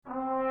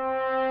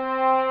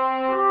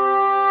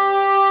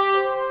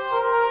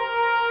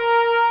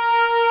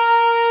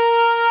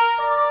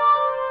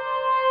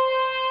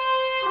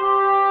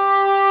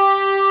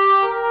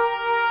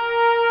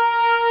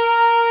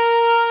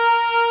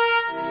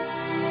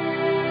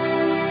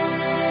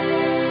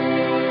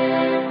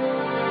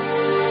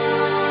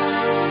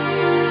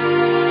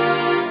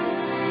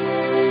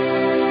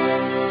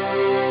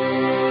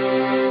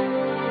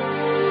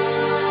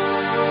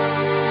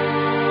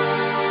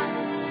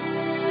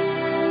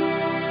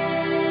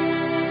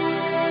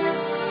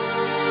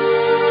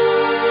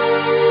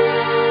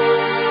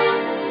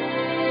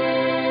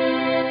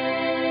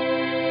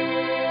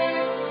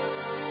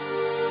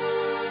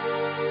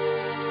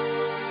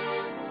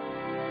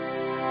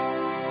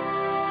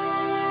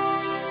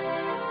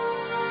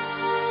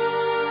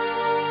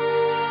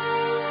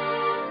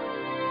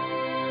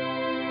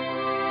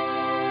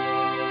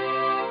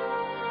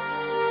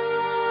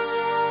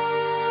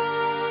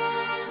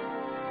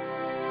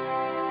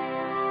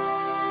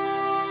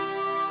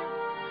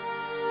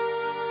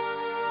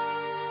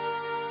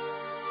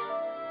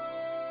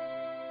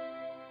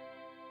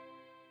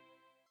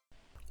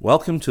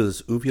Welcome to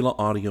this Uvula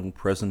audio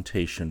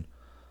presentation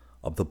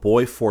of The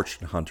Boy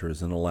Fortune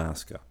Hunters in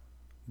Alaska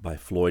by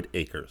Floyd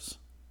Akers.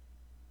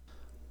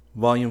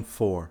 Volume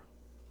 4,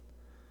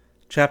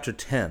 Chapter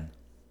 10,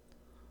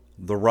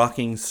 The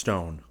Rocking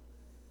Stone.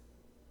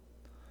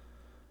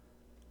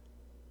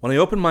 When I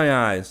opened my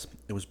eyes,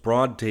 it was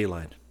broad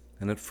daylight,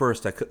 and at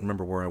first I couldn't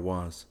remember where I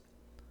was.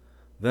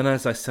 Then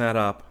as I sat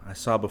up, I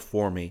saw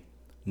before me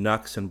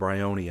Nux and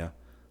Bryonia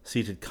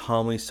seated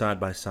calmly side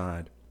by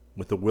side,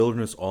 with the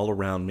wilderness all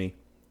around me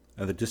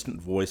and the distant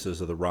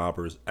voices of the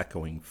robbers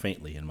echoing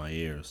faintly in my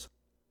ears.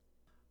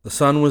 The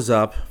sun was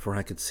up, for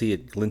I could see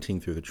it glinting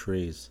through the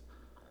trees.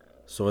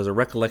 So as a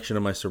recollection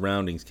of my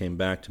surroundings came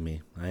back to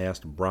me, I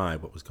asked Bry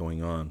what was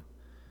going on.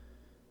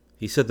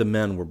 He said the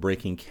men were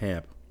breaking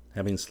camp,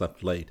 having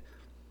slept late,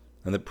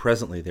 and that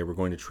presently they were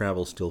going to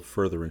travel still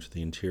further into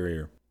the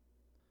interior.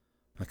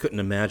 I couldn't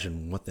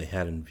imagine what they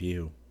had in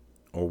view,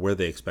 or where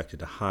they expected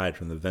to hide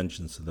from the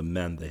vengeance of the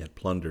men they had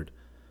plundered.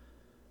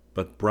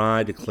 But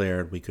Bry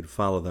declared we could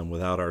follow them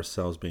without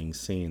ourselves being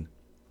seen.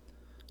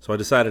 So I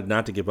decided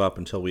not to give up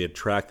until we had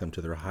tracked them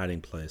to their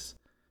hiding place,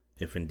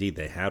 if indeed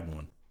they had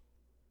one.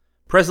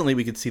 Presently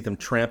we could see them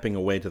tramping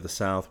away to the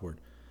southward,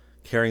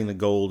 carrying the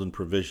gold and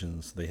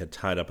provisions they had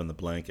tied up in the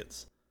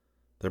blankets.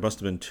 There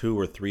must have been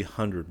 200 or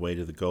 300 weight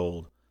of the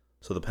gold,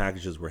 so the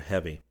packages were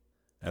heavy,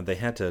 and they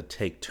had to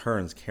take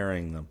turns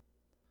carrying them.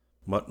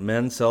 But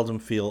men seldom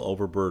feel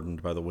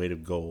overburdened by the weight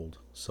of gold,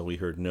 so we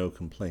heard no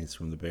complaints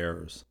from the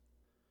bearers.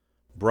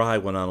 Bry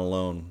went on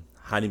alone,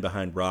 hiding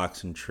behind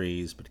rocks and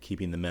trees, but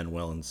keeping the men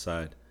well in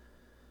sight.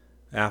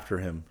 After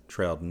him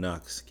trailed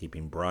Nux,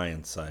 keeping Bry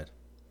in sight.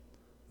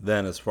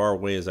 Then, as far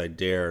away as I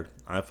dared,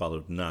 I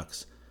followed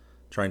Nux,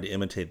 trying to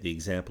imitate the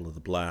example of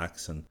the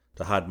blacks and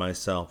to hide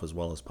myself as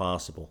well as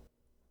possible.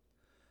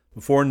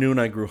 Before noon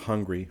I grew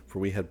hungry, for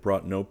we had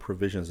brought no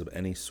provisions of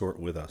any sort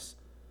with us.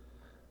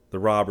 The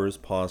robbers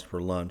paused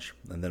for lunch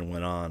and then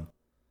went on.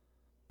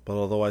 But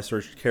although I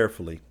searched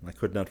carefully, I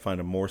could not find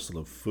a morsel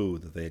of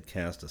food that they had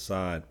cast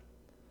aside.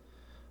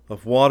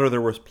 Of water there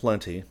was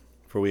plenty,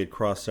 for we had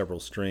crossed several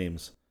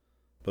streams,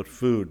 but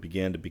food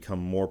began to become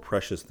more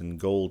precious than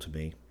gold to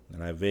me,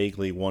 and I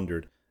vaguely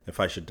wondered if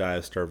I should die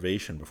of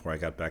starvation before I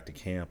got back to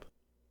camp.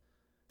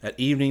 At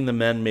evening the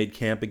men made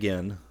camp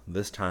again,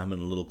 this time in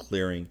a little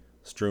clearing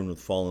strewn with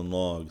fallen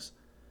logs,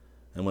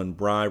 and when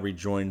Bry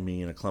rejoined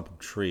me in a clump of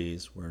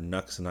trees where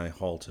Nux and I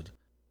halted,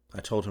 I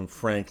told him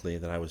frankly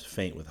that I was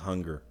faint with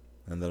hunger,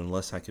 and that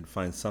unless I could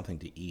find something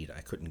to eat,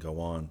 I couldn't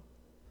go on.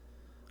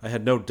 I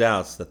had no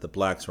doubts that the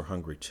blacks were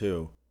hungry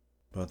too,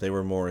 but they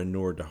were more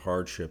inured to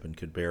hardship and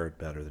could bear it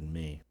better than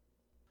me.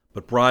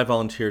 But Bry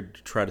volunteered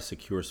to try to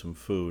secure some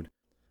food,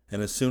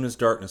 and as soon as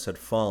darkness had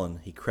fallen,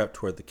 he crept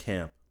toward the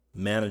camp,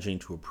 managing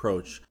to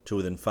approach to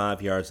within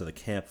 5 yards of the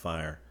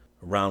campfire,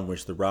 around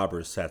which the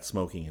robbers sat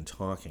smoking and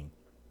talking.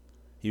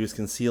 He was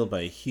concealed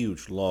by a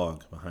huge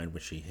log behind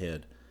which he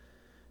hid.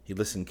 He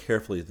listened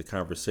carefully to the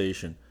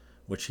conversation,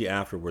 which he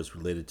afterwards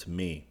related to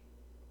me.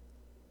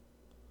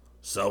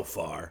 "So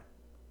far,"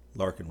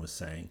 Larkin was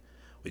saying,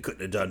 "we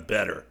couldn't have done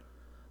better.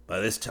 By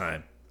this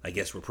time, I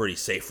guess we're pretty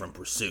safe from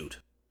pursuit."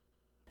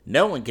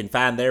 "No one can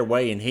find their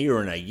way in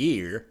here in a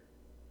year,"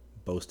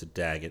 boasted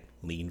Daggett,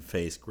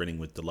 lean-faced, grinning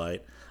with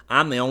delight.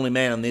 "I'm the only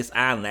man on this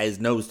island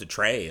that knows the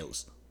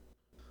trails."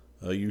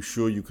 "Are you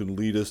sure you can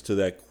lead us to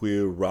that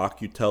queer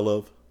rock you tell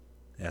of?"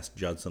 asked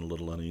Judson a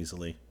little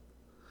uneasily.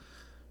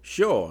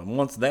 "Sure, and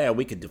once there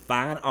we could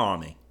defy an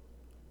army,"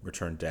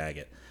 returned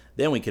Daggett.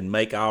 "Then we can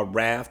make our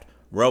raft,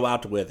 row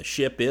out to where the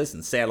ship is,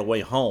 and sail away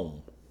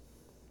home."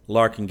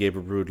 Larkin gave a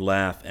rude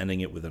laugh,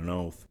 ending it with an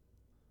oath.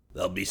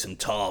 "There'll be some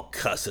tall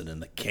cussing in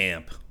the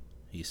camp,"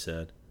 he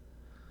said.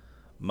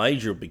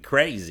 "Major'll be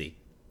crazy,"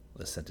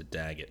 assented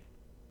Daggett.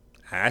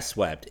 "I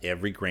swiped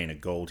every grain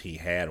of gold he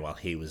had while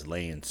he was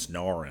laying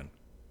snoring,"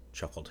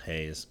 chuckled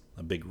Hayes,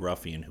 a big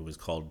ruffian who was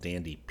called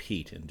Dandy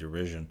Pete in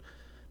derision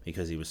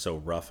because he was so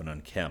rough and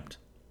unkempt.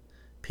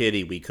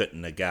 "Pity we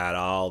couldn't have got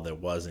all there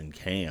was in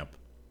camp."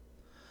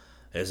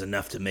 "There's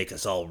enough to make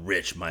us all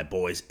rich, my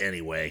boys,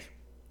 anyway,"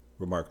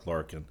 remarked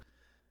Larkin.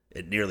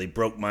 "It nearly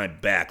broke my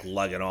back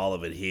lugging all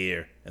of it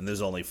here, and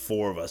there's only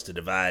 4 of us to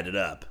divide it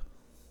up."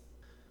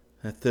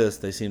 At this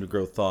they seemed to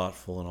grow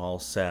thoughtful, and all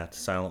sat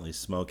silently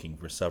smoking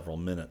for several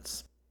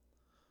minutes.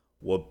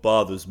 "What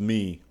bothers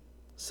me,"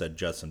 said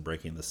Judson,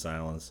 breaking the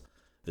silence,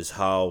 "is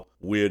how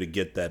we're to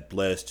get that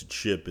blasted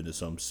ship into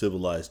some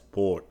civilized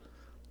port.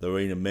 There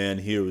ain't a man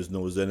here who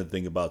knows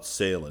anything about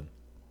sailing."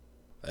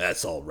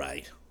 "That's all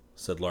right,"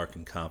 said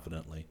Larkin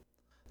confidently.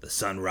 "The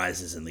sun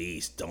rises in the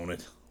east, don't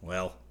it?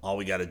 Well, all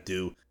we gotta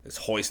do is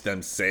hoist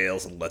them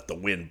sails and let the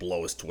wind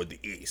blow us toward the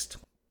east.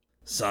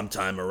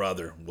 Sometime or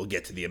other, we'll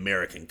get to the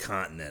American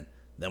continent,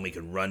 then we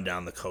can run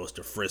down the coast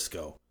of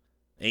Frisco.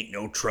 Ain't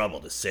no trouble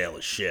to sail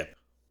a ship."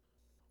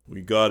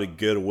 "We gotta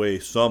get away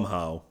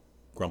somehow,"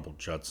 grumbled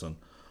Judson,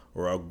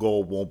 "or our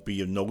gold won't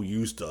be of no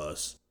use to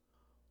us.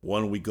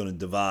 When are we gonna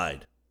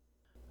divide?"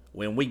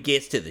 "When we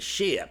gets to the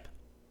ship,"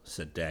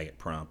 said Daggett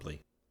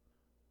promptly.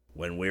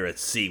 "When we're at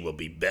sea, we'll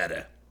be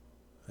better,"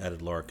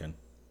 added Larkin.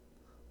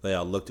 They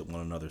all looked at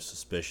one another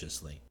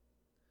suspiciously.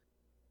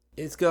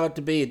 "It's got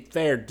to be a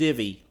fair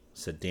divvy,"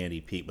 said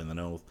Dandy Pete with an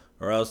oath,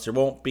 "or else there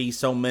won't be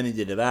so many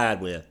to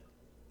divide with."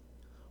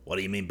 "What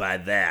do you mean by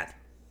that?"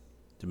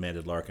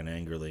 demanded Larkin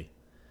angrily.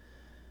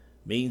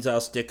 "Means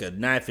I'll stick a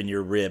knife in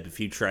your rib if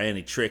you try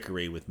any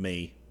trickery with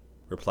me,"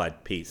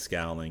 replied Pete,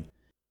 scowling.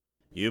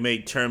 "You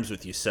made terms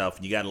with yourself,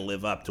 and you gotta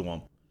live up to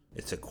 'em.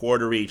 It's a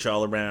quarter each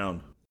all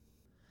around."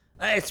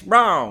 "That's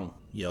wrong,"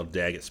 yelled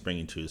Daggett,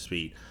 springing to his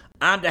feet.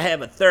 "I'm to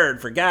have a third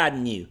for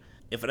guiding you.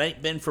 If it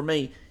ain't been for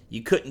me,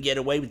 you couldn't get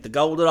away with the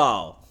gold at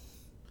all."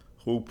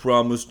 "Who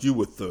promised you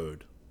a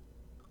third?"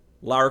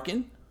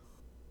 "Larkin."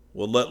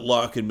 "Well, let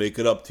Larkin make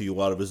it up to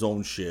you out of his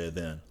own share,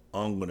 then.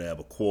 I'm going to have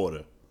a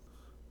quarter."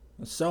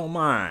 "So am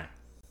I,"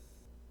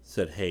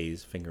 said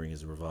Hayes, fingering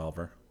his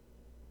revolver.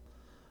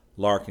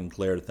 Larkin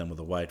glared at them with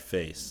a white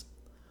face.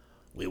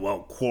 "We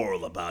won't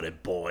quarrel about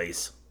it,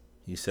 boys,"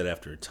 he said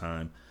after a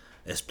time.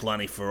 "There's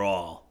plenty for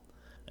all,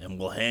 and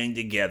we'll hang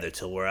together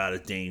till we're out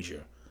of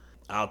danger.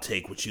 I'll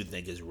take what you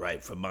think is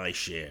right for my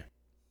share."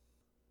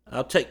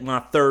 "I'll take my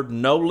third,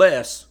 no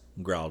less,"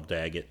 growled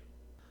Daggett.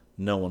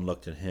 No one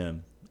looked at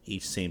him.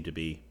 Each seemed to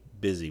be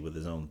busy with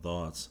his own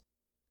thoughts.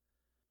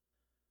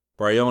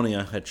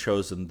 Bryonia had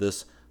chosen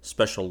this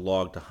special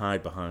log to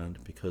hide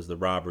behind because the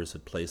robbers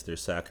had placed their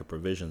sack of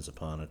provisions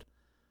upon it.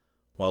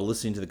 While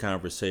listening to the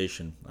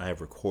conversation I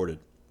have recorded,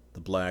 the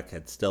black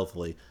had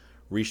stealthily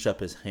reached up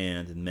his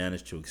hand and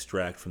managed to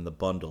extract from the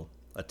bundle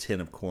a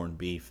tin of corned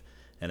beef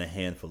and a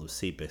handful of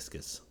sea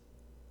biscuits.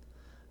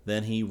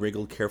 Then he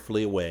wriggled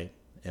carefully away,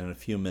 and in a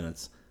few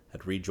minutes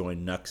had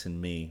rejoined Nux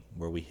and me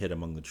where we hid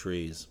among the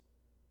trees.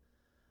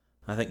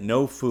 I think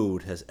no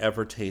food has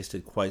ever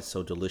tasted quite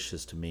so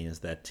delicious to me as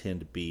that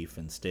tinned beef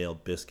and stale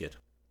biscuit.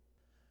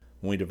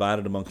 When we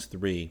divided amongst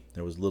three,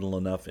 there was little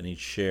enough in each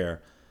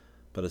share,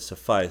 but it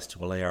sufficed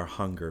to allay our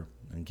hunger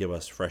and give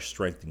us fresh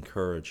strength and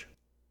courage.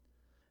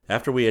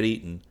 After we had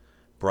eaten,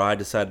 Bry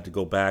decided to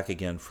go back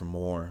again for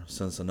more,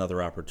 since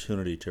another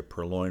opportunity to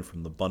purloin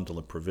from the bundle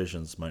of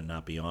provisions might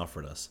not be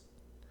offered us.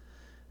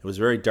 It was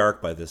very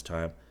dark by this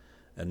time,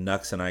 and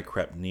Nux and I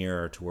crept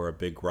nearer to where a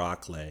big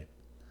rock lay,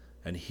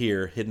 and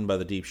here, hidden by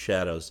the deep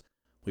shadows,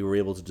 we were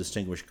able to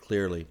distinguish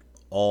clearly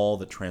all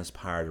that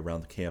transpired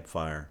around the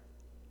campfire.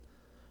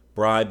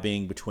 Bry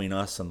being between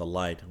us and the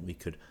light, we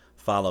could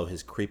follow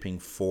his creeping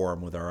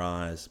form with our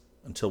eyes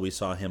until we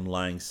saw him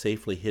lying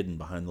safely hidden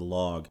behind the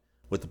log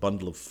with the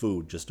bundle of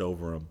food just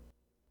over him.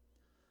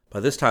 By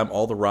this time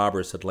all the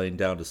robbers had lain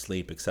down to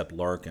sleep except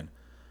Larkin,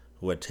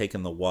 who had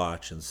taken the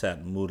watch and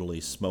sat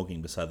moodily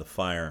smoking beside the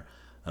fire,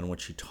 on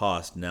which he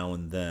tossed now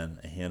and then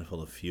a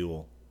handful of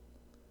fuel.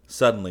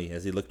 Suddenly,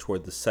 as he looked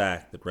toward the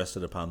sack that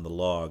rested upon the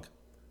log,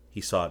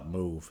 he saw it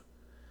move.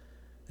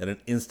 In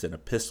an instant a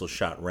pistol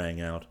shot rang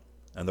out,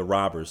 and the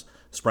robbers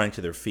sprang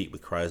to their feet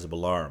with cries of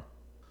alarm.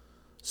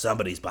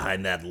 "Somebody's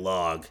behind that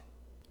log,"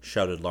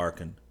 shouted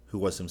Larkin, who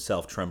was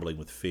himself trembling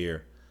with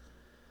fear.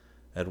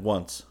 At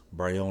once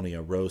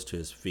Bryonia rose to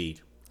his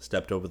feet,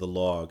 stepped over the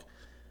log,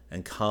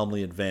 and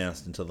calmly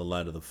advanced into the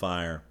light of the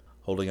fire,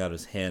 holding out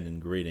his hand in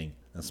greeting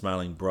and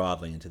smiling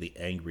broadly into the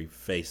angry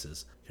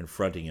faces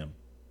confronting him.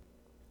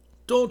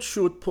 "Don't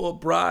shoot poor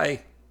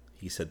Bry,"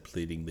 he said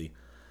pleadingly.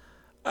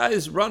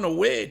 "I's run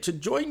away to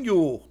join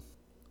you."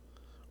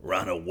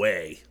 "Run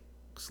away!"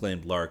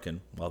 exclaimed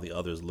Larkin, while the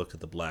others looked at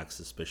the black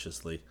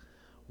suspiciously.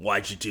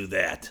 "Why'd you do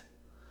that?"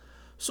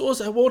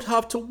 "So's I won't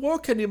have to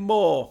work any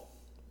more,"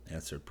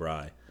 answered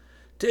Bry.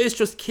 "They's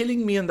just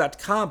killing me in that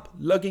camp,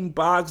 lugging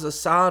bags of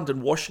sand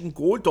and washing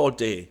gold all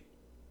day."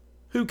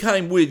 "Who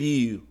came with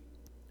you?"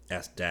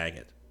 asked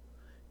Daggett.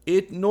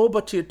 "Ain't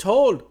nobody at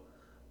all.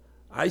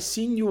 I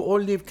seen you all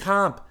leave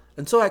camp,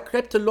 and so I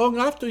crept along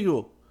after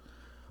you.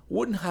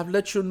 Wouldn't have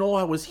let you know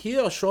I was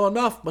here, sure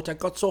enough, but I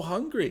got so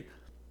hungry.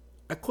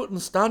 I couldn't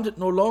stand it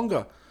no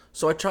longer,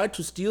 so I tried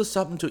to steal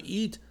something to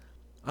eat,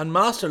 and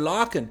Master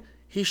Larkin,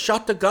 he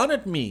shot the gun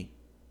at me."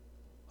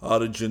 "How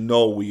did you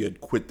know we had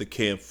quit the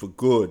camp for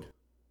good?"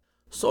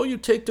 "So you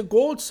take the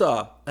gold,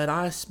 sir, and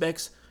I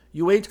expects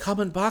you ain't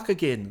coming back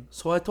again,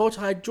 so I thought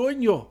I'd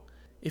join you.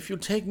 If you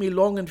take me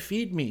along and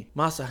feed me,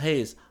 Master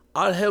Hayes,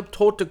 I'll help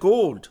tote the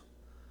gold."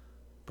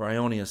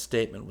 Bryonia's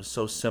statement was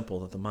so simple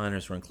that the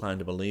miners were inclined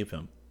to believe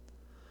him.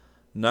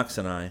 Nux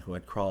and I, who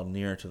had crawled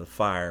near to the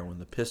fire when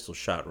the pistol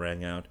shot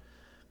rang out,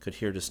 could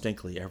hear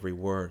distinctly every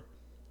word,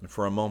 and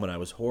for a moment I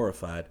was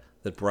horrified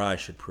that Bry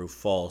should prove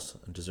false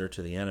and desert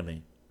to the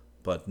enemy.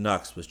 But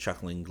Nux was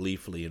chuckling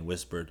gleefully and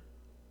whispered,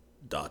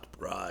 "Dot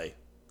Bry,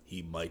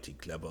 he mighty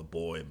clever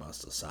boy,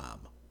 Master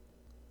Sam."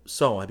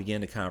 So I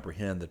began to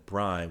comprehend that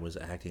Bry was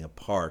acting a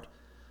part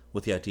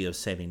with the idea of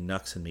saving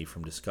Nux and me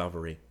from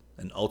discovery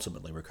and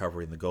ultimately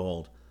recovering the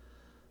gold.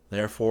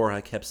 Therefore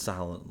I kept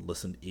silent and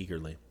listened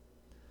eagerly.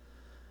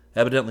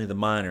 Evidently the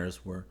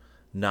miners were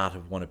not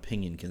of one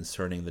opinion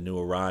concerning the new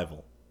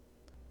arrival.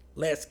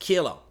 "Let's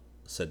kill him,"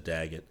 said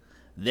Daggett.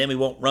 "Then we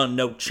won't run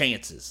no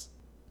chances."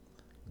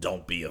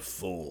 "Don't be a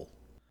fool,"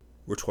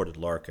 retorted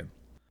Larkin.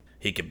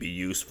 "He can be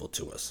useful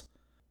to us.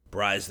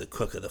 Bry's the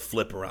cook of the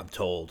flipper, I'm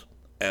told,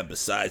 and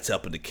besides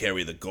helping to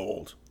carry the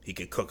gold, He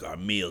can cook our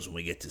meals when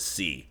we get to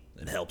sea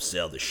and help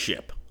sail the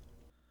ship.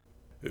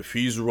 If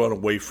he's run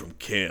away from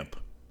camp,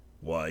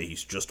 why,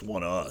 he's just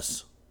one of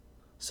us,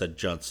 said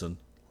Judson,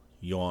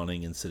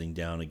 yawning and sitting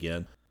down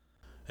again.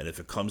 And if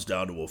it comes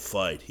down to a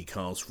fight, he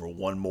counts for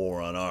one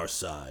more on our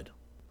side.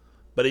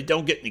 But he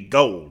don't get any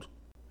gold,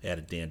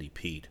 added Dandy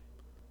Pete.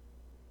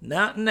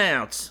 Not an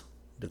ounce,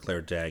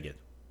 declared Daggett.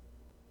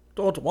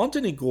 Don't want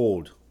any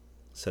gold,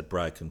 said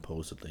Bry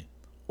composedly.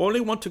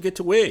 Only want to get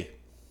away.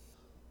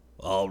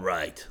 All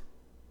right,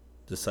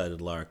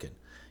 decided Larkin.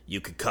 You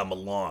can come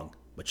along,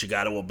 but you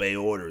gotta obey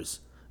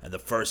orders. And the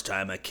first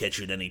time I catch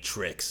you in any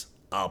tricks,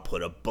 I'll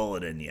put a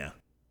bullet in you.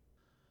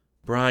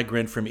 Bry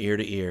grinned from ear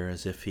to ear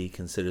as if he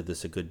considered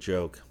this a good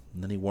joke,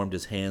 and then he warmed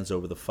his hands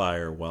over the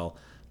fire while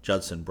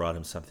Judson brought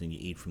him something to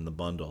eat from the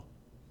bundle.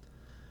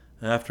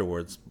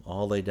 Afterwards,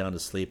 all lay down to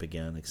sleep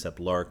again, except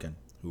Larkin,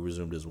 who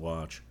resumed his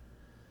watch.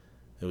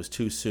 It was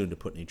too soon to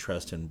put any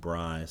trust in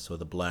Bry, so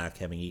the black,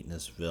 having eaten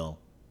his fill,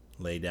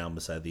 lay down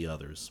beside the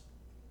others.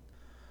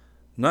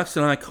 Nux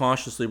and I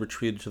cautiously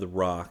retreated to the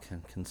rock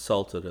and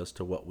consulted as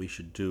to what we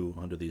should do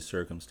under these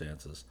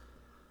circumstances.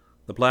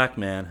 The black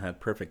man had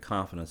perfect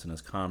confidence in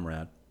his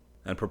comrade,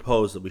 and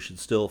proposed that we should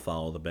still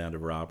follow the band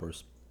of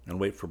robbers, and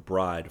wait for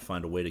Bry to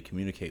find a way to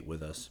communicate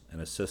with us and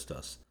assist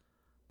us.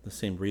 This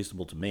seemed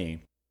reasonable to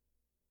me.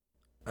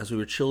 As we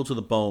were chilled to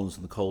the bones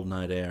in the cold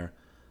night air,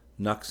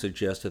 Nux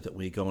suggested that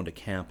we go into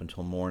camp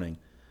until morning,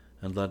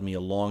 and led me a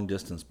long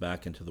distance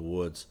back into the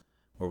woods,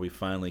 where we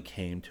finally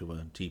came to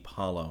a deep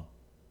hollow.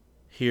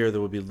 Here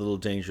there would be little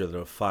danger that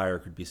a fire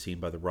could be seen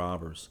by the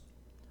robbers.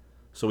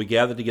 So we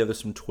gathered together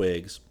some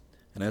twigs,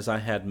 and as I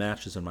had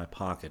matches in my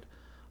pocket,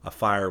 a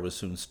fire was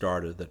soon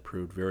started that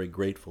proved very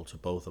grateful to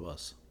both of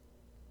us.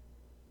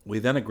 We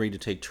then agreed to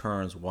take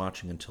turns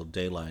watching until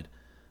daylight,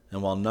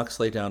 and while Nux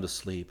lay down to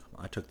sleep,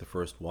 I took the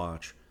first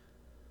watch.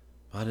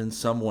 But in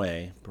some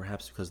way,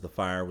 perhaps because the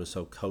fire was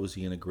so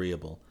cozy and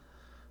agreeable,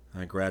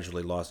 I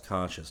gradually lost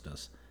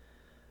consciousness,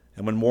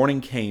 and when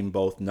morning came,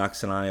 both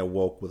Nux and I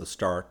awoke with a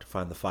start to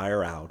find the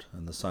fire out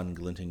and the sun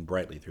glinting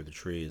brightly through the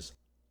trees.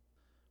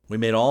 We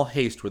made all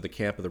haste toward the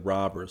camp of the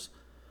robbers,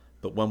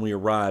 but when we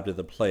arrived at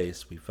the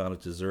place, we found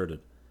it deserted.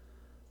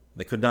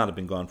 They could not have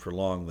been gone for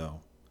long,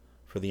 though,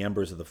 for the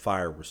embers of the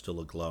fire were still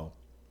aglow,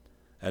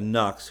 and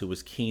Nux, who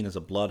was keen as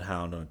a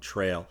bloodhound on a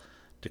trail,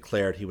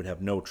 declared he would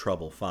have no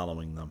trouble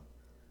following them.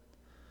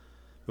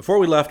 Before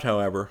we left,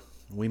 however,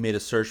 we made a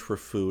search for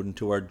food, and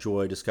to our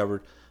joy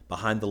discovered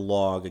behind the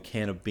log a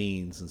can of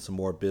beans and some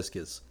more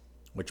biscuits,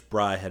 which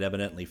Bry had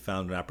evidently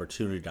found an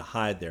opportunity to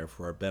hide there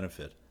for our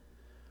benefit.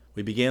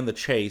 We began the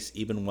chase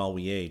even while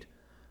we ate,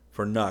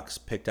 for Nux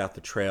picked out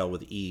the trail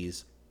with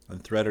ease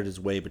and threaded his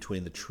way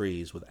between the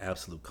trees with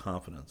absolute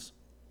confidence.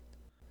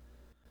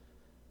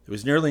 It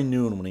was nearly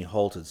noon when he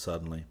halted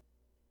suddenly.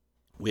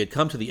 We had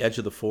come to the edge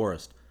of the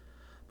forest.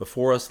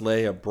 Before us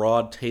lay a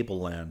broad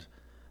tableland,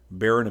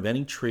 barren of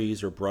any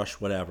trees or brush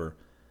whatever,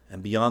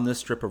 and beyond this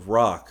strip of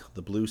rock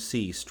the blue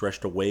sea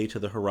stretched away to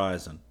the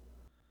horizon.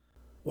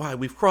 "Why,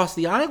 we've crossed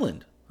the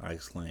island!" I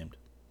exclaimed.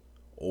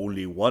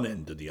 "Only one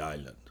end of the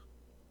island,"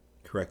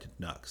 corrected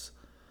Nux.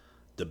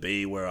 "The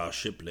bay where our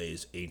ship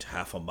lays ain't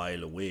half a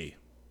mile away."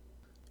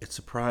 It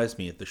surprised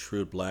me that the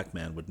shrewd black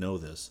man would know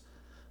this,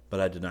 but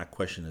I did not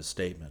question his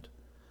statement.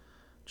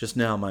 Just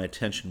now my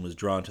attention was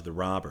drawn to the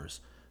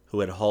robbers, who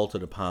had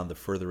halted upon the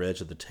further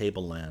edge of the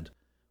tableland,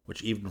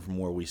 which even from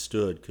where we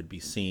stood could be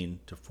seen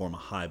to form a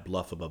high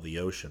bluff above the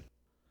ocean.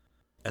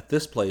 At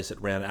this place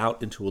it ran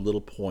out into a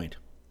little point,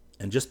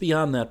 and just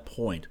beyond that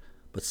point,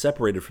 but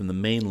separated from the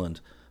mainland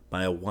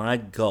by a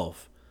wide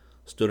gulf,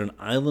 stood an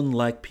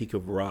island-like peak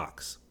of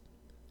rocks,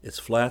 its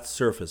flat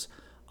surface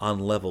on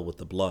level with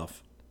the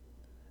bluff.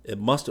 It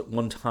must at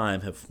one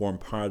time have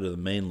formed part of the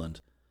mainland,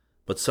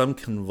 but some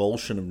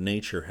convulsion of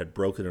nature had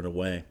broken it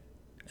away,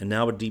 and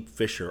now a deep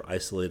fissure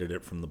isolated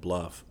it from the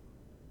bluff.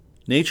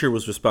 Nature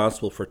was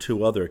responsible for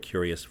two other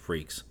curious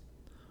freaks.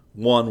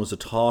 One was a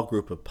tall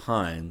group of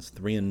pines,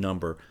 3 in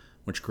number,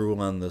 which grew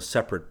on the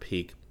separate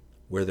peak,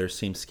 where there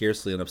seemed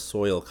scarcely enough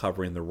soil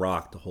covering the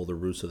rock to hold the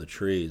roots of the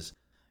trees.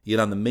 Yet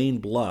on the main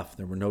bluff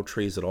there were no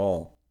trees at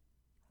all.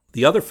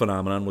 The other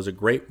phenomenon was a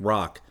great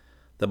rock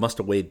that must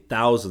have weighed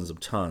thousands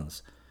of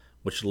tons,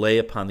 which lay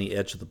upon the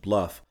edge of the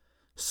bluff,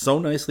 so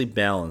nicely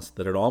balanced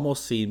that it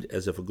almost seemed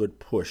as if a good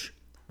push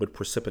would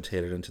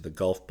precipitate it into the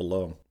gulf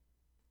below.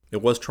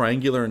 It was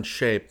triangular in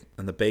shape,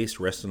 and the base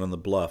rested on the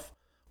bluff,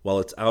 while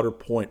its outer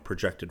point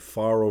projected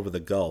far over the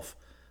gulf,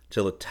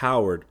 till it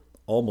towered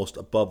almost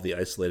above the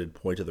isolated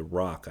point of the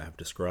rock I have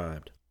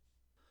described.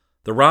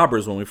 The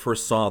robbers, when we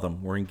first saw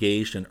them, were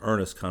engaged in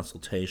earnest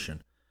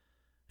consultation.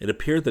 It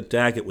appeared that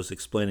Daggett was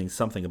explaining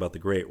something about the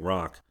great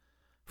rock,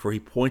 for he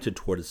pointed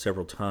toward it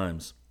several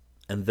times,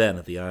 and then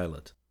at the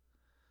islet.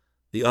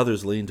 The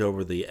others leaned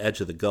over the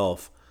edge of the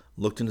gulf,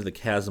 looked into the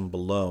chasm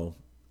below,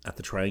 at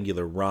the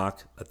triangular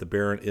rock, at the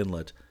barren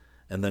inlet,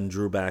 and then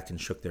drew back and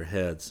shook their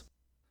heads.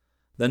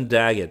 Then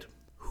Daggett,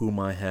 whom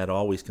I had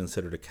always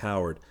considered a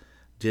coward,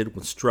 did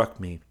what struck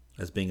me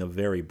as being a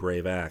very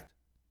brave act.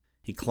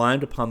 He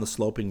climbed upon the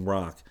sloping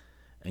rock,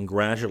 and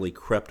gradually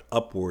crept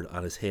upward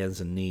on his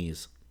hands and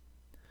knees.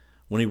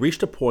 When he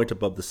reached a point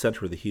above the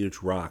center of the huge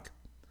rock,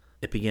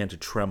 it began to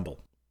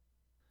tremble.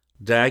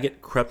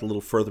 Daggett crept a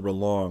little further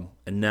along,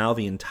 and now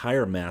the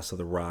entire mass of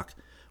the rock,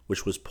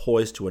 which was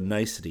poised to a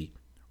nicety,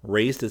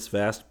 raised its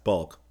vast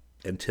bulk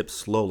and tipped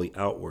slowly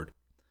outward.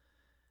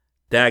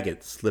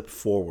 Daggett slipped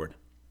forward.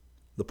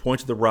 The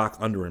point of the rock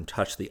under him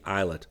touched the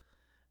islet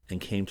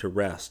and came to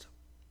rest,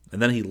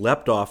 and then he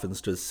leapt off and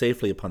stood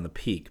safely upon the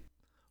peak,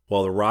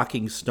 while the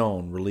rocking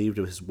stone, relieved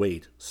of his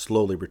weight,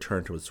 slowly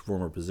returned to its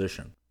former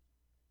position.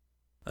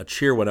 A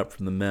cheer went up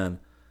from the men,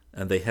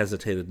 and they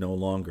hesitated no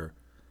longer.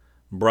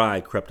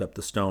 Bry crept up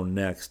the stone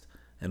next,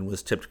 and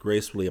was tipped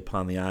gracefully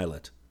upon the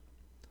islet.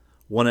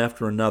 One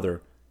after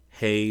another,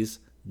 Hayes,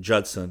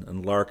 Judson,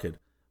 and Larkin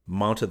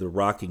mounted the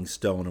rocking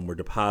stone and were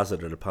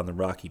deposited upon the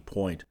rocky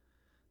point,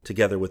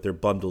 together with their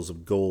bundles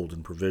of gold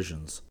and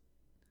provisions.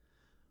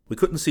 We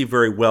couldn't see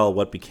very well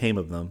what became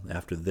of them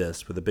after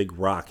this, for the big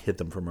rock hid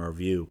them from our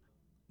view.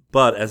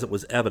 But as it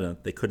was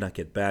evident they could not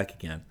get back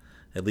again,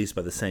 at least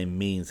by the same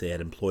means they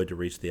had employed to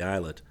reach the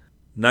islet,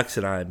 Nux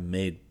and I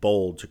made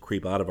bold to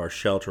creep out of our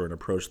shelter and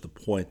approach the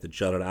point that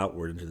jutted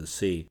outward into the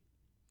sea.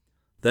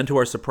 Then, to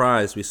our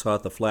surprise, we saw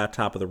that the flat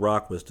top of the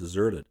rock was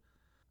deserted.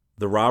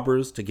 The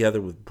robbers,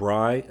 together with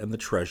Bry and the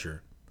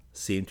treasure,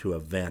 seemed to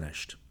have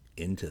vanished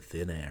into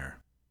thin air.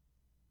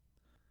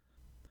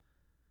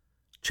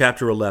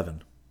 Chapter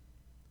 11.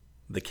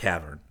 The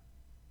Cavern.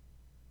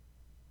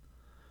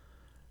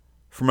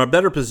 From our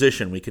better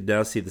position, we could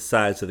now see the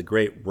sides of the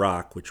great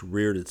rock, which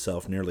reared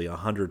itself nearly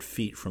 100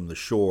 feet from the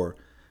shore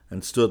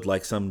and stood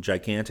like some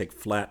gigantic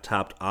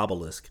flat-topped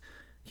obelisk,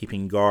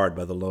 keeping guard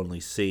by the lonely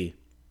sea.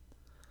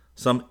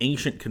 Some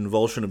ancient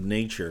convulsion of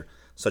nature,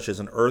 such as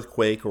an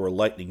earthquake or a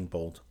lightning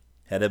bolt,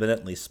 had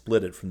evidently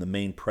split it from the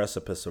main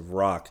precipice of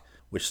rock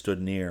which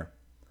stood near.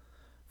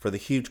 For the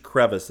huge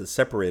crevice that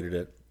separated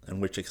it,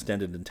 and which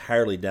extended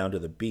entirely down to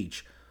the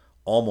beach,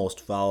 almost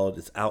followed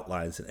its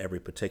outlines in every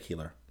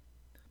particular.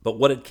 But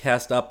what had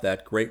cast up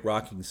that great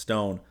rocking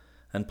stone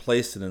and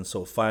placed it in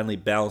so finely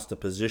balanced a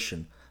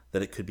position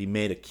that it could be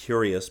made a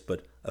curious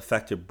but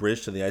effective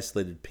bridge to the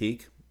isolated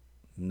peak,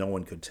 no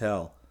one could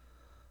tell.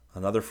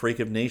 Another freak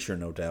of nature,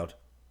 no doubt,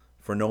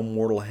 for no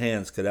mortal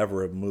hands could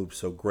ever have moved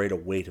so great a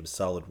weight of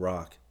solid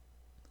rock.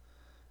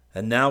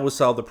 And now was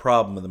solved the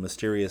problem of the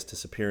mysterious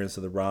disappearance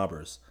of the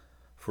robbers,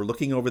 for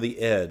looking over the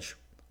edge,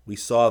 we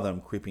saw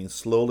them creeping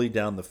slowly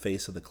down the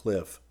face of the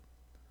cliff.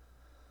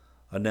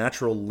 A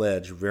natural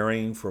ledge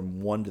varying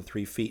from 1 to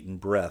 3 feet in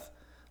breadth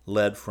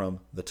led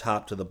from the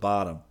top to the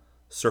bottom,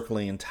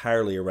 circling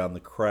entirely around the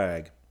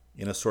crag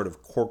in a sort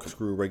of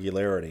corkscrew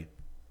regularity.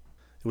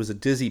 It was a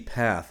dizzy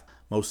path,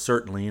 most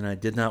certainly, and I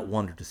did not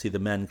wonder to see the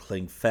men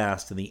cling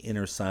fast to the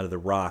inner side of the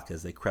rock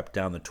as they crept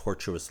down the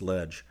tortuous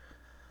ledge.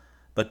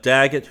 But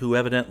Daggett, who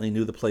evidently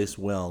knew the place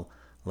well,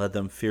 led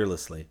them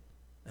fearlessly,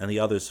 and the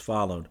others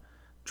followed,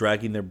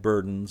 dragging their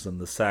burdens and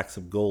the sacks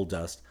of gold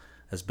dust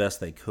as best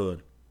they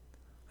could.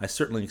 I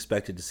certainly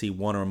expected to see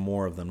one or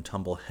more of them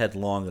tumble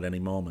headlong at any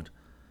moment.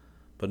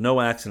 But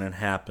no accident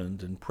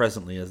happened, and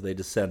presently, as they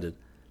descended,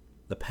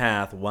 the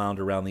path wound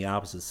around the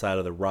opposite side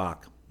of the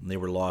rock, and they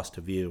were lost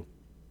to view.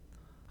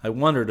 I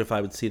wondered if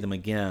I would see them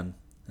again,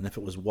 and if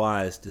it was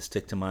wise to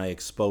stick to my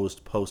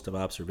exposed post of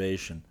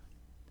observation.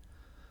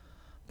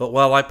 But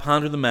while I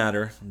pondered the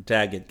matter,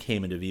 Daggett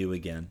came into view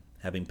again,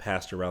 having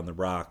passed around the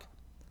rock.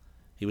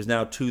 He was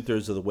now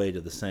 2/3 of the way to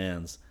the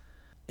sands,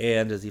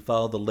 and as he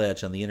followed the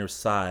ledge on the inner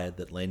side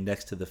that lay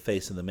next to the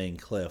face of the main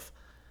cliff,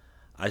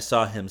 I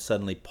saw him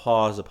suddenly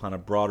pause upon a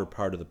broader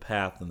part of the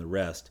path than the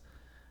rest,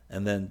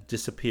 and then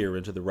disappear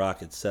into the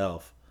rock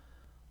itself,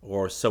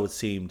 or so it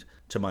seemed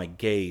to my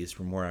gaze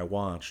from where I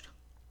watched.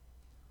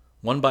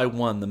 One by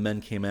one the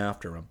men came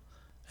after him,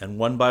 and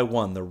one by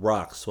one the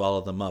rock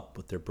swallowed them up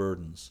with their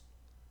burdens.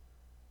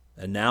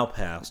 And now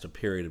passed a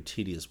period of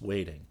tedious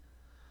waiting.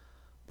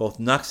 Both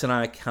Nux and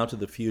I counted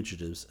the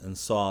fugitives and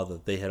saw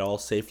that they had all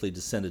safely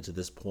descended to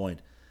this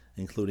point,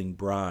 including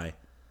Bry.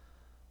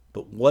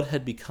 But what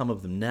had become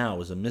of them now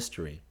was a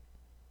mystery.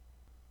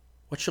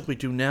 "What shall we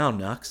do now,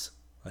 Nux?"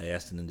 I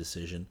asked in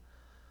indecision.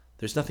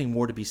 "There's nothing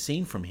more to be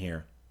seen from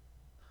here."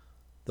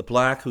 The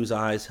black, whose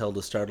eyes held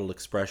a startled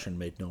expression,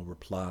 made no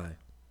reply,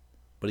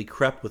 but he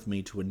crept with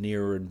me to a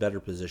nearer and better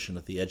position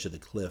at the edge of the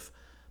cliff,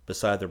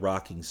 beside the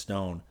rocking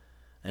stone,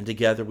 and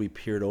together we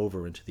peered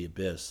over into the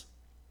abyss.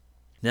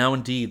 Now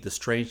indeed the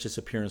strange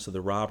disappearance of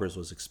the robbers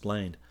was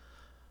explained,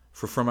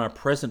 for from our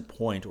present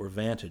point or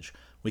vantage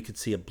we could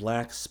see a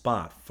black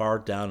spot far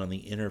down on the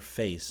inner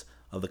face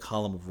of the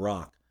column of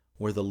rock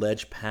where the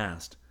ledge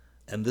passed,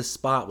 and this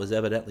spot was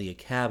evidently a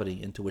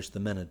cavity into which the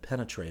men had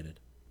penetrated.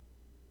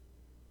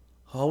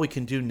 "All we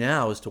can do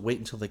now is to wait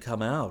until they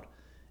come out.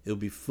 It would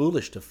be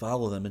foolish to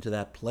follow them into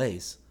that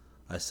place,"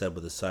 I said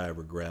with a sigh of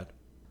regret.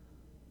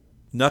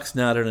 Nux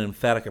nodded an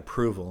emphatic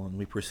approval, and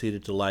we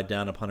proceeded to lie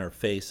down upon our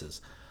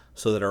faces,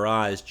 so that our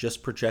eyes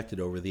just projected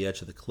over the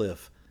edge of the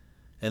cliff,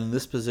 and in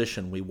this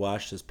position we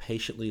watched as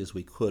patiently as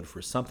we could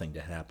for something to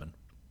happen.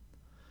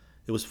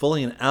 It was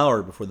fully an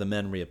hour before the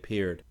men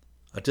reappeared.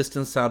 A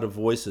distant sound of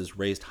voices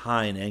raised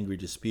high in angry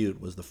dispute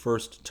was the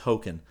first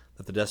token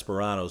that the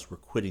desperadoes were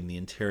quitting the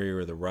interior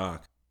of the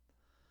rock.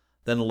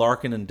 Then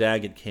Larkin and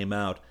Daggett came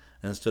out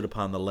and stood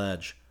upon the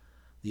ledge,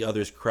 the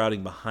others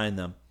crowding behind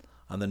them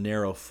on the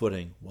narrow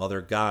footing, while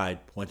their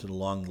guide pointed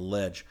along the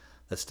ledge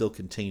that still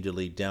continued to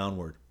lead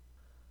downward.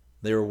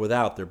 They were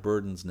without their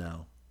burdens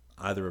now,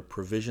 either of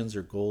provisions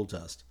or gold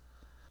dust,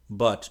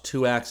 but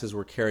 2 axes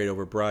were carried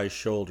over Bry's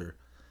shoulder,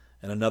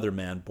 and another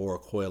man bore a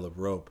coil of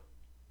rope.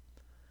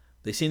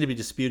 They seemed to be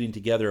disputing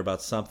together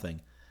about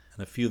something,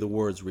 and a few of the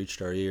words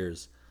reached our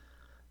ears.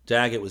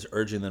 Daggett was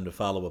urging them to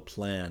follow a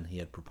plan he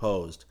had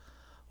proposed,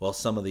 while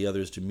some of the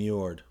others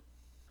demurred.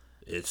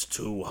 "It's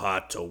too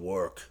hot to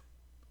work,"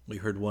 we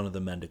heard one of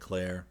the men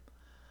declare.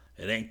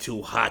 "It ain't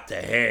too hot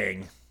to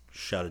hang,"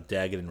 shouted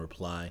Daggett in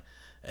reply.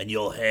 "And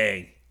you'll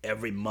hang,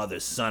 every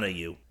mother's son of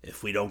you,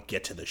 if we don't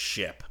get to the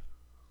ship."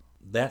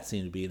 That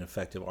seemed to be an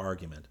effective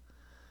argument,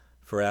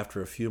 for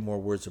after a few more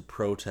words of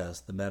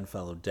protest, the men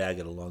followed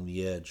Daggett along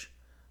the edge,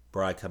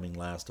 Bry coming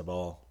last of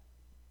all.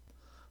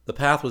 The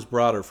path was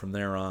broader from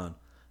there on,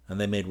 and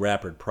they made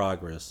rapid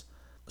progress,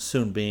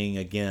 soon being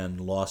again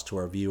lost to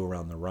our view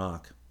around the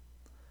rock.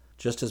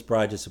 Just as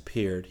Bry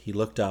disappeared, he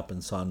looked up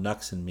and saw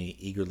Nux and me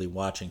eagerly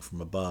watching from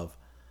above.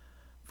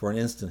 For an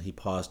instant he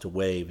paused to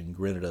wave and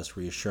grin at us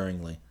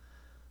reassuringly.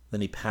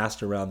 Then he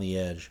passed around the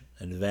edge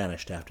and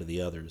vanished after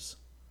the others.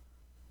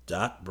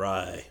 "Dat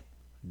Bry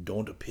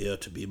don't appear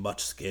to be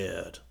much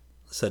scared,"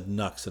 said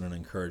Nux in an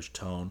encouraged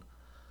tone.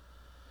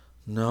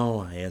 "No,"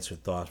 I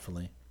answered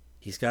thoughtfully.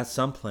 "He's got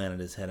some plan in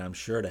his head, I'm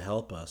sure, to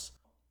help us.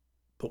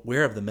 But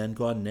where have the men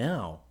gone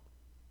now?"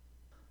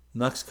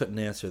 Nux couldn't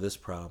answer this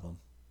problem,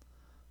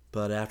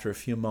 but after a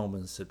few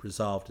moments it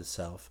resolved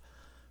itself,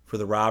 for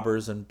the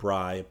robbers and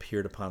Bry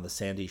appeared upon the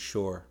sandy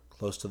shore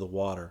close to the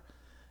water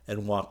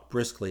and walked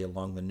briskly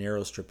along the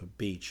narrow strip of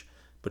beach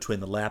between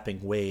the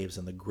lapping waves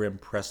and the grim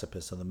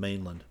precipice of the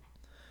mainland.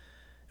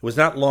 It was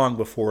not long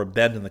before a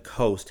bend in the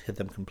coast hid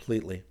them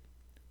completely.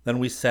 Then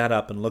we sat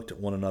up and looked at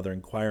one another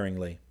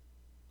inquiringly.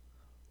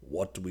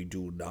 "What do we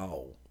do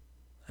now?"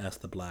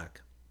 asked the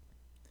black.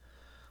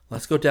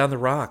 "Let's go down the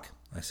rock,"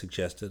 I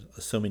suggested,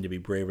 assuming to be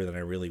braver than I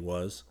really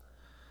was.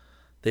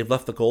 "They've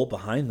left the gold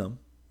behind them,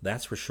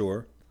 that's for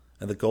sure,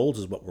 and the gold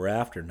is what we're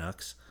after,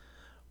 Nux.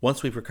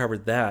 Once we've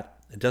recovered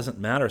that, it doesn't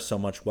matter so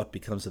much what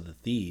becomes of the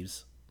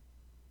thieves."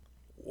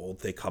 "Won't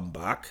they come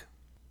back?"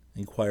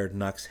 inquired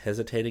Nux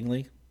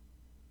hesitatingly.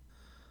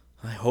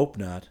 "I hope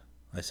not,"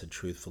 I said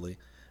truthfully.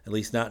 "At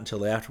least not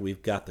until after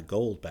we've got the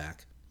gold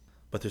back.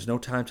 But there's no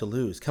time to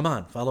lose. Come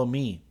on, follow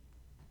me."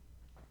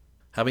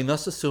 Having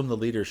thus assumed the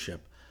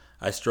leadership,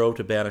 I strove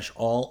to banish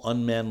all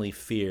unmanly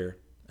fear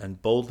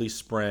and boldly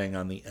sprang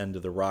on the end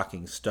of the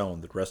rocking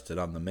stone that rested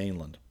on the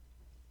mainland.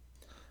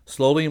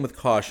 Slowly and with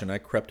caution I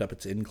crept up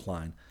its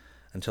incline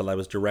until I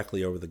was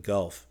directly over the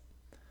gulf.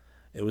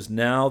 It was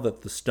now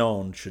that the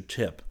stone should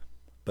tip,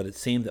 but it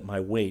seemed that my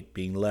weight,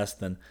 being less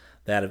than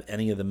that of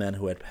any of the men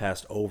who had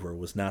passed over,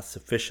 was not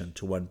sufficient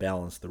to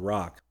unbalance the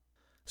rock,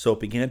 so it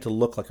began to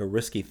look like a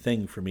risky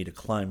thing for me to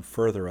climb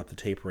further up the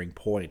tapering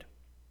point.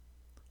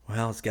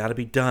 "Well, it's got to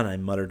be done," I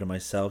muttered to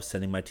myself,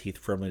 setting my teeth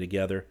firmly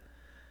together,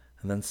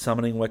 and then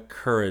summoning what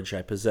courage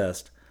I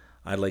possessed,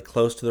 I lay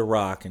close to the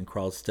rock and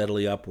crawled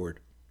steadily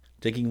upward,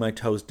 digging my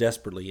toes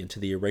desperately into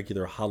the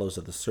irregular hollows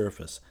of the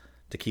surface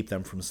to keep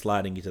them from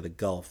sliding into the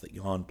gulf that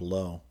yawned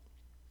below.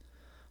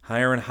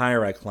 Higher and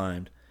higher I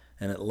climbed,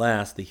 and at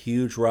last the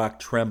huge rock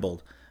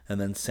trembled and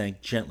then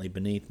sank gently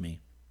beneath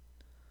me.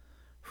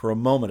 For a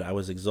moment I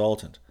was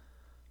exultant,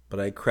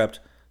 but I had crept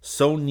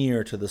so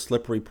near to the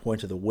slippery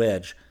point of the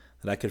wedge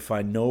that I could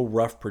find no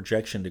rough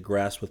projection to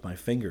grasp with my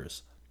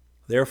fingers.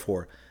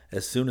 Therefore,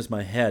 as soon as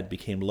my head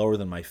became lower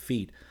than my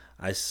feet,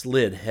 I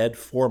slid head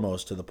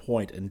foremost to the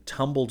point and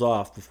tumbled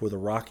off before the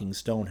rocking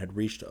stone had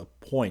reached a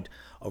point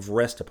of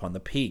rest upon the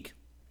peak.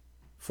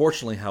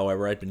 Fortunately,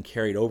 however, I had been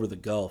carried over the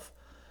gulf,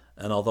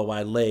 and although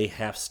I lay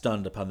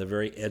half-stunned upon the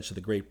very edge of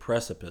the great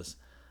precipice,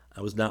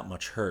 I was not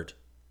much hurt.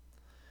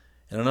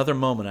 In another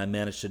moment I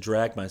managed to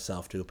drag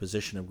myself to a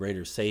position of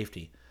greater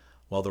safety,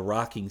 while the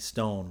rocking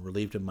stone,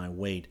 relieved of my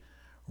weight,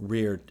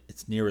 reared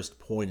its nearest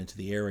point into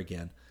the air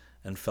again,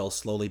 and fell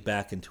slowly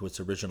back into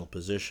its original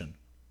position.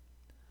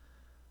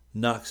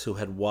 Nux, who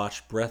had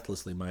watched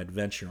breathlessly my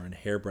adventure and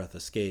hairbreadth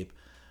escape,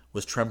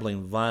 was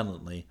trembling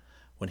violently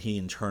when he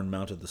in turn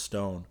mounted the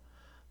stone,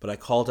 but I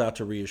called out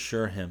to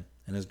reassure him,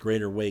 and his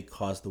greater weight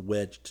caused the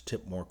wedge to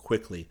tip more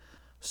quickly,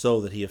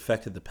 so that he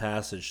effected the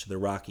passage to the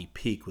rocky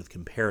peak with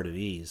comparative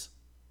ease.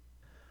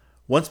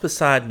 Once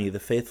beside me, the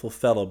faithful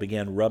fellow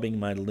began rubbing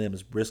my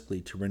limbs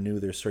briskly to renew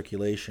their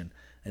circulation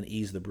and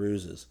ease the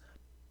bruises,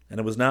 and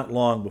it was not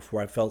long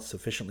before I felt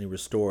sufficiently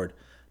restored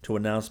to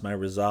announce my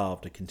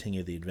resolve to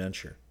continue the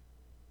adventure.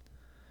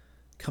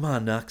 "Come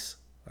on, Nux,"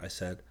 I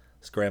said,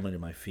 scrambling to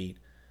my feet.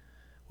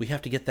 "We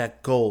have to get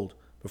that gold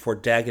before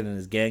Daggett and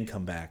his gang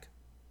come back."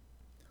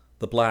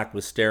 The black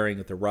was staring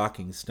at the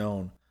rocking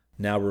stone,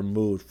 now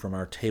removed from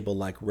our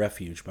table-like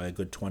refuge by a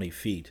good 20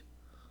 feet.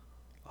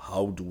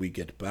 "How do we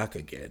get back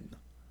again?"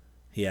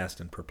 he asked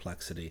in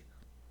perplexity.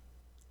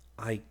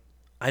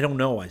 I don't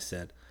know, I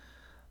said.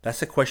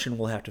 That's a question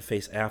we'll have to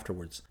face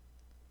afterwards.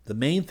 The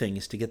main thing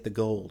is to get the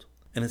gold,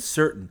 and it's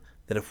certain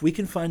that if we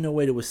can find no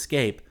way to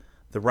escape,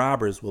 the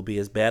robbers will be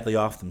as badly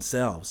off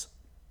themselves.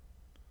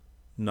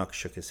 Nuck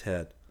shook his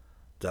head.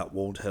 That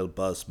won't help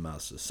us,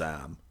 Master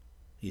Sam,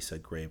 he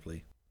said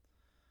gravely.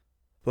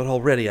 But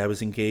already I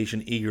was engaged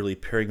in eagerly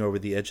peering over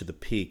the edge of the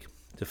peak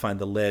to find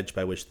the ledge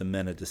by which the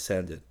men had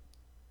descended.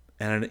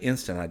 And in an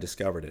instant I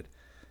discovered it.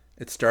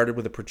 It started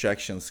with a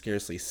projection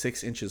scarcely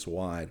 6 inches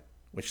wide,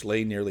 which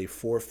lay nearly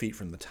 4 feet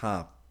from the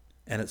top,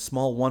 and it's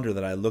small wonder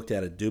that I looked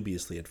at it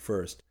dubiously at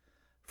first,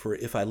 for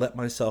if I let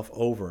myself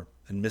over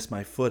and miss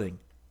my footing,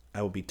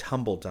 I would be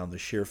tumbled down the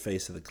sheer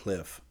face of the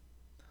cliff.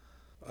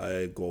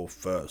 I go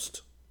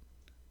first,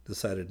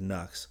 decided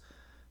Nux,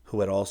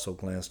 who had also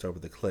glanced over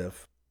the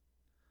cliff.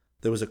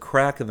 There was a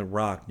crack in the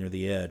rock near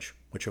the edge,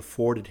 which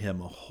afforded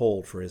him a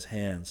hold for his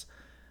hands,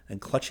 and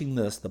clutching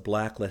this, the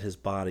black let his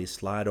body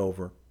slide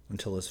over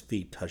until his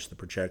feet touched the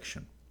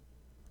projection.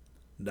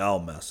 Now,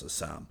 Master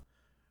Sam,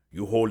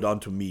 you hold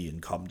on to me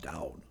and come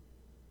down,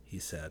 he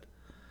said.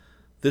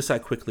 This I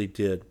quickly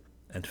did,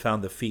 and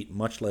found the feat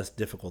much less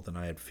difficult than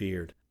I had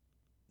feared.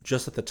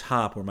 Just at the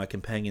top where my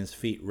companion's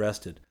feet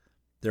rested,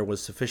 there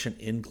was sufficient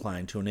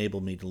incline to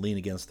enable me to lean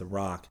against the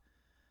rock,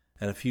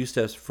 and a few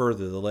steps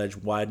further the ledge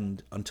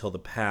widened until the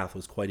path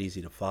was quite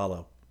easy to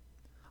follow.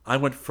 I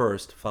went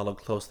first, followed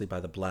closely by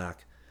the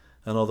black,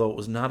 and although it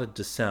was not a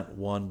descent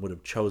one would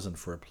have chosen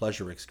for a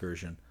pleasure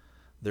excursion,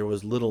 there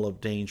was little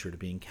of danger to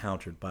be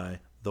encountered by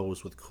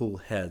those with cool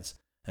heads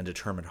and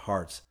determined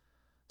hearts,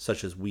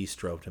 such as we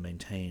strove to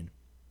maintain.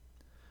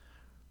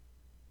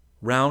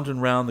 Round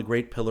and round the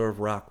great pillar of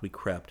rock we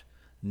crept,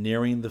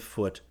 nearing the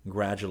foot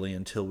gradually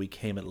until we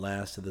came at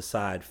last to the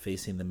side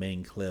facing the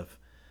main cliff,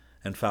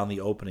 and found the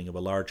opening of a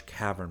large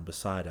cavern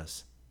beside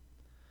us.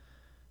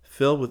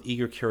 Filled with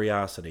eager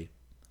curiosity,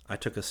 I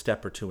took a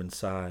step or two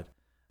inside,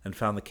 and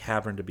found the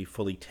cavern to be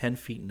fully 10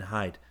 feet in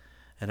height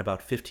and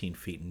about 15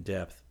 feet in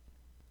depth.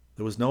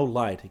 There was no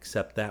light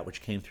except that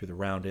which came through the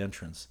round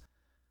entrance,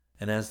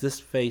 and as this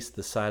faced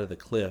the side of the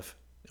cliff,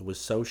 it was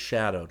so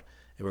shadowed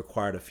it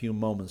required a few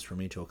moments for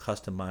me to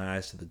accustom my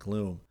eyes to the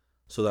gloom,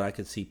 so that I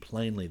could see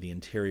plainly the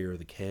interior of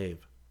the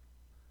cave.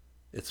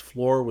 Its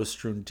floor was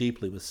strewn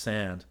deeply with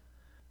sand,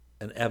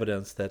 an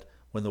evidence that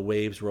when the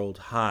waves rolled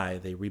high,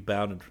 they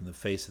rebounded from the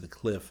face of the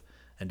cliff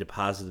and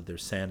deposited their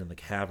sand in the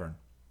cavern.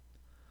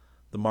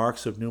 The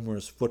marks of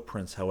numerous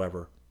footprints,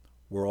 however,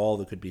 were all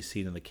that could be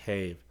seen in the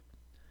cave,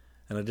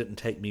 and it didn't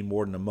take me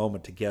more than a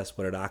moment to guess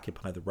what had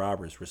occupied the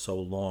robbers for so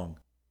long.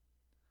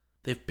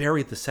 "They've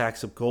buried the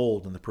sacks of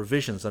gold and the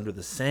provisions under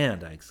the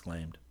sand," I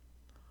exclaimed.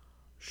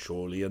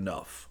 "Surely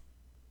enough,"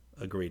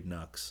 agreed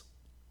Nux.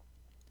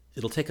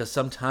 "It'll take us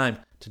some time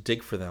to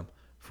dig for them,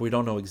 for we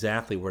don't know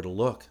exactly where to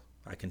look,"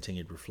 I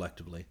continued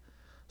reflectively.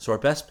 "So our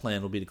best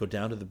plan will be to go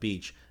down to the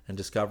beach and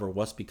discover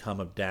what's become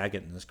of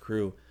Daggett and his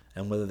crew,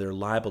 and whether they're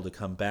liable to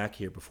come back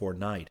here before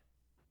night."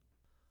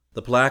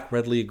 The black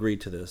readily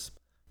agreed to this,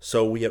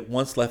 so we at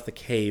once left the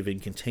cave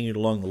and continued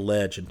along the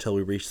ledge until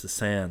we reached the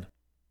sand.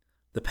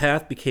 The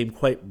path became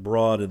quite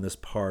broad in this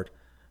part,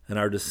 and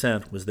our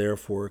descent was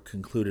therefore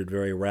concluded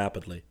very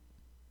rapidly.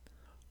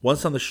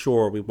 Once on the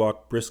shore, we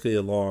walked briskly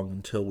along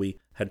until we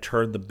had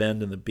turned the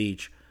bend in the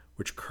beach,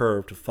 which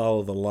curved to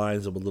follow the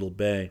lines of a little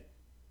bay.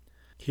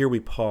 Here we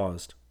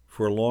paused,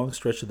 for a long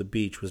stretch of the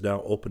beach was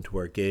now open to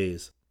our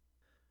gaze.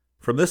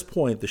 From this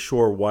point the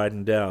shore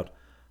widened out,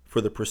 for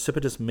the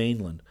precipitous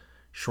mainland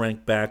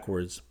shrank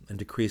backwards and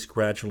decreased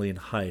gradually in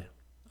height,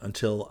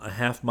 until a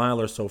half-mile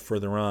or so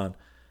further on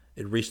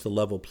it reached the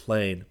level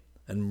plain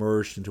and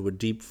merged into a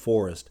deep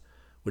forest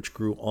which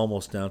grew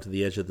almost down to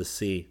the edge of the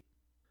sea.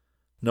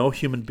 No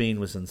human being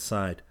was in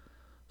sight,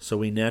 so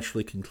we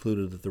naturally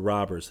concluded that the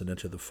robbers had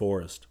entered the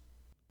forest.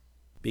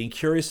 Being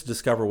curious to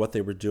discover what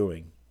they were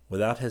doing,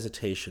 without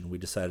hesitation we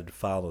decided to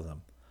follow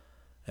them,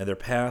 and their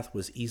path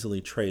was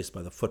easily traced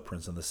by the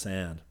footprints in the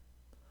sand.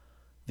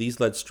 These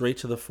led straight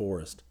to the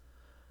forest,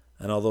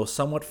 and although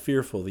somewhat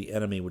fearful the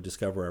enemy would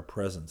discover our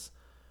presence,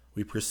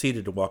 we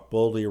proceeded to walk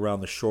boldly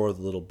around the shore of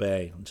the little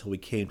bay until we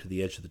came to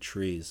the edge of the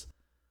trees.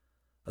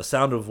 A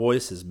sound of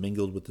voices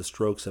mingled with the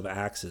strokes of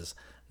axes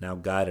now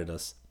guided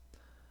us,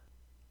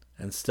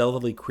 and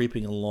stealthily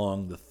creeping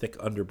along the thick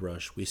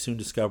underbrush, we soon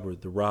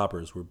discovered the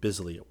robbers were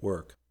busily at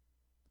work.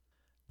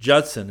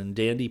 Judson and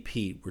Dandy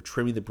Pete were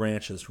trimming the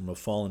branches from a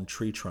fallen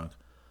tree trunk,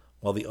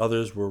 while the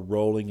others were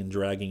rolling and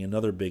dragging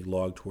another big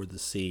log toward the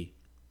sea,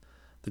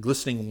 the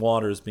glistening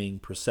waters being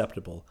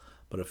perceptible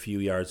but a few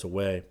yards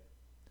away.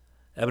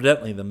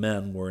 Evidently the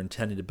men were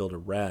intending to build a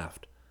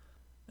raft,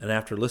 and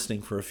after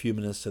listening for a few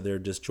minutes to their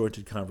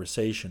disjointed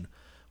conversation,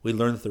 we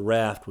learned that the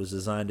raft was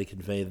designed to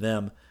convey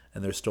them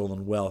and their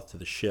stolen wealth to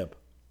the ship.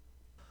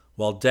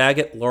 While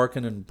Daggett,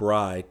 Larkin, and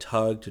Bry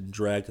tugged and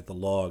dragged at the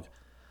log,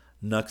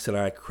 Nux and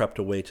I crept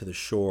away to the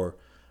shore,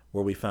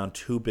 where we found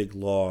 2 big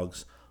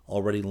logs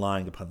already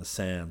lying upon the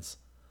sands.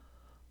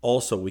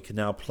 Also, we could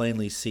now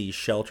plainly see,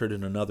 sheltered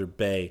in another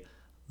bay,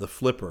 the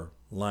Flipper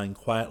lying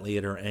quietly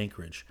at her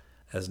anchorage,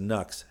 as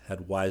Nux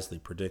had wisely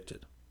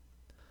predicted.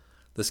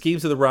 The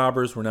schemes of the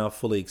robbers were now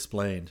fully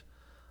explained.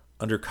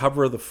 Under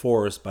cover of the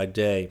forest by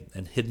day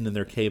and hidden in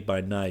their cave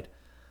by night,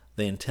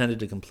 they intended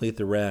to complete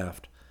the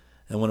raft,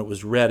 and when it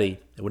was ready,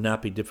 it would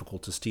not be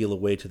difficult to steal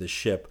away to the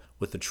ship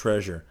with the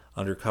treasure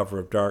under cover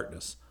of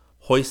darkness,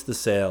 hoist the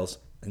sails,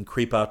 and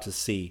creep out to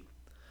sea,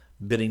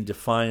 bidding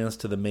defiance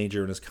to the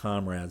major and his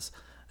comrades,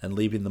 and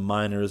leaving the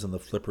miners and the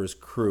flipper's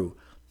crew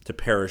to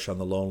perish on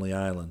the lonely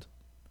island.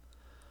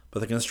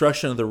 But the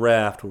construction of the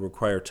raft will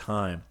require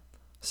time,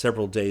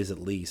 several days at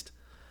least,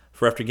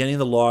 for after getting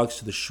the logs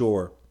to the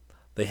shore,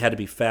 they had to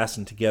be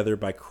fastened together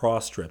by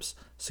cross strips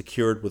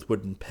secured with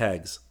wooden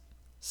pegs,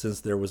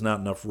 since there was not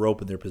enough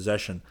rope in their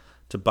possession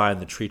to bind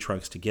the tree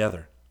trunks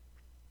together.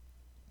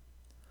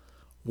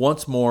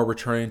 Once more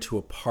returning to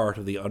a part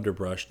of the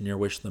underbrush near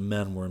which the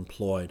men were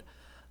employed,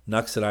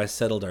 Nux and I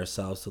settled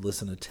ourselves to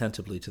listen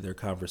attentively to their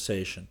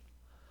conversation.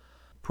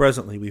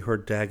 Presently we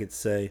heard Daggett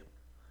say,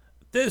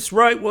 "At this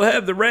rate, we'll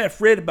have the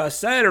raft ready by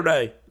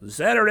Saturday.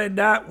 Saturday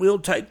night, we'll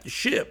take the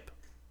ship."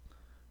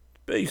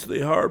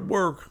 "Beastly hard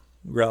work,"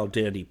 growled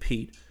Dandy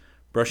Pete,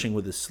 brushing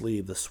with his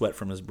sleeve the sweat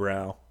from his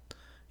brow.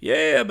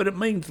 "Yeah, but it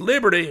means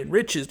liberty and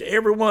riches to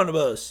every one of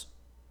us,"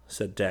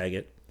 said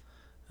Daggett,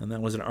 and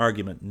that was an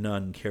argument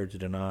none cared to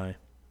deny.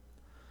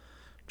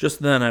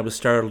 Just then I was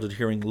startled at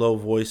hearing low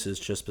voices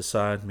just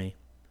beside me,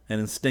 and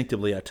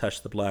instinctively I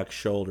touched the black's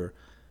shoulder,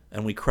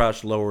 and we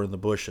crouched lower in the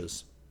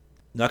bushes.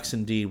 Nux,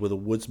 indeed, with a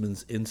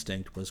woodsman's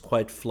instinct, was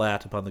quite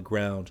flat upon the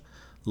ground,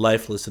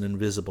 lifeless and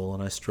invisible,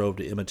 and I strove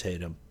to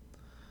imitate him.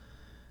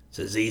 "It's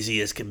as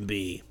easy as can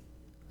be,"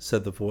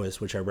 said the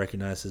voice, which I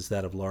recognized as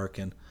that of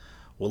Larkin.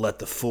 "We'll let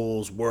the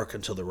fools work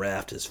until the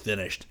raft is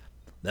finished.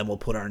 Then we'll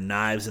put our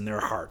knives in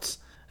their hearts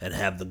and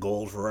have the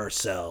gold for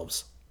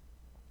ourselves."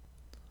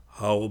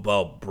 "How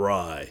about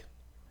Bry?"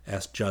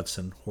 asked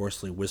Judson,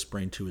 hoarsely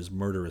whispering to his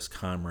murderous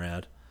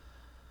comrade.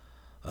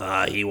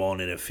 He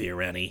won't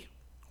interfere any,"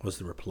 was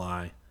the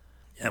reply.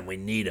 "And we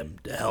need him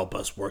to help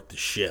us work the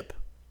ship."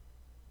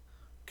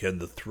 "Can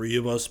the three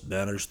of us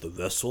manage the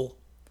vessel?"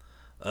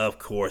 "Of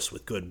course,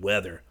 with good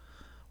weather.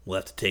 We'll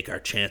have to take our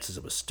chances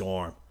of a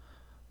storm.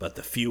 But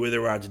the fewer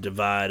there are to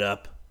divide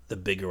up, the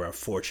bigger our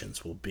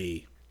fortunes will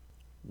be.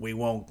 We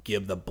won't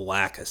give the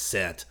black a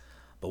cent,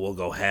 but we'll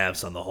go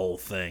halves on the whole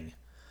thing.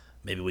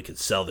 Maybe we could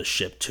sell the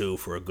ship, too,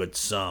 for a good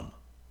sum."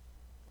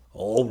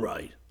 "All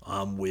right,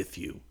 I'm with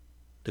you,"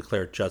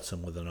 declared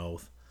Judson with an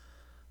oath.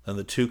 Then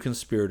the two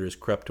conspirators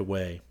crept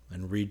away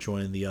and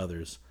rejoined the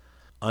others,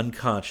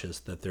 unconscious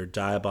that their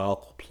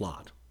diabolical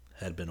plot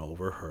had been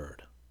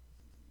overheard.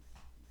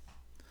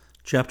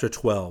 Chapter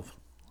 12.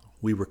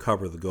 We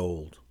Recover the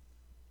Gold.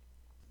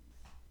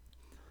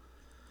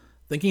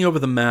 Thinking over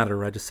the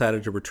matter, I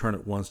decided to return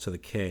at once to the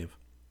cave.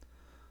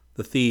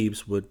 The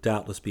thieves would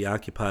doubtless be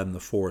occupied in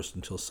the forest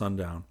until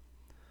sundown,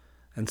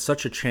 and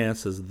such a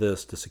chance as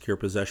this to secure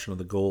possession of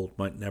the gold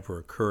might never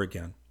occur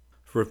again.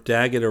 For if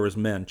Daggett or his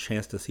men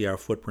chanced to see our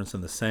footprints in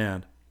the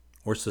sand,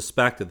 or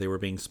suspected they were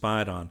being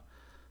spied on,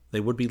 they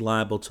would be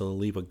liable to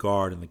leave a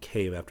guard in the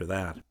cave after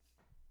that.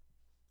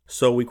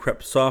 So we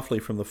crept softly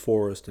from the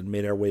forest and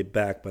made our way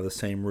back by the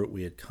same route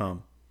we had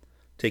come,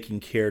 taking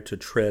care to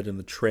tread in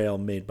the trail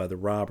made by the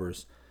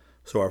robbers,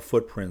 so our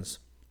footprints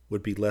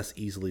would be less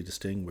easily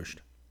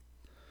distinguished.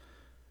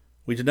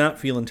 We did not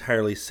feel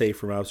entirely safe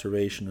from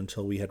observation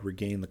until we had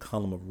regained the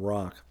column of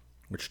rock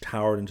which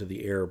towered into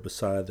the air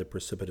beside the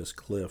precipitous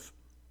cliff.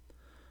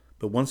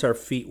 But once our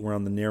feet were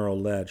on the narrow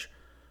ledge,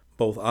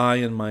 both I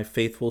and my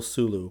faithful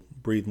Sulu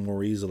breathed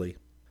more easily,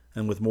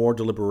 and with more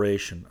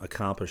deliberation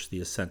accomplished the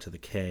ascent to the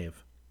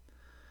cave.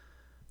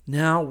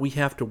 "Now we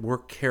have to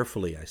work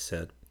carefully," I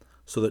said,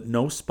 "so that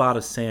no spot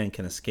of sand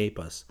can escape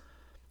us,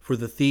 for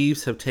the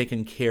thieves have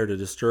taken care to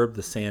disturb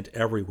the sand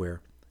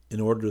everywhere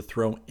in order to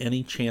throw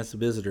any chance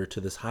visitor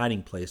to this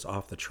hiding place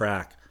off the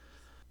track.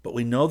 But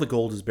we know the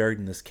gold is buried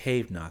in this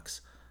cave,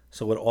 Nux,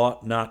 so it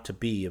ought not to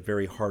be a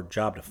very hard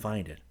job to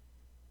find it."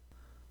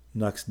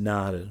 Nux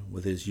nodded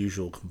with his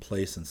usual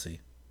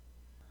complacency.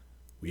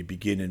 "We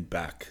begin in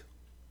back,"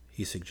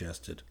 he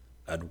suggested,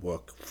 "and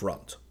work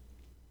front."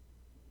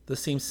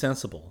 This seemed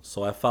sensible,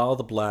 so I followed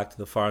the black to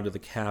the far end of the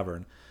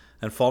cavern,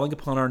 and falling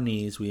upon our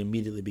knees, we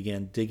immediately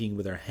began digging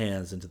with our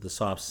hands into the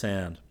soft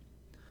sand.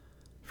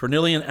 For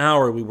nearly an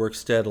hour we worked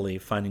steadily,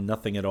 finding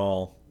nothing at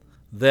all.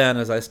 Then,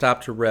 as I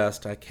stopped to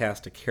rest, I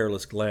cast a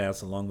careless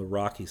glance along the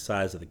rocky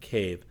sides of the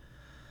cave,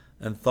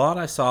 and thought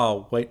I saw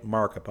a white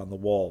mark upon the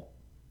wall,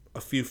 a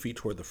few feet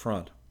toward the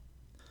front.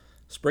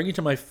 Springing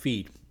to my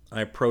feet,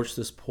 I approached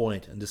this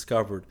point and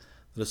discovered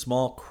that a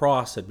small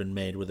cross had been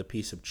made with a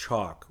piece of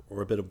chalk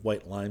or a bit of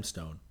white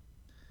limestone.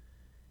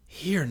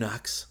 "Here,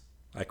 Nux!"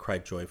 I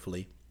cried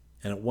joyfully,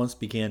 and at once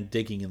began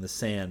digging in the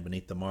sand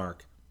beneath the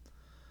mark.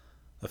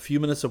 A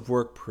few minutes of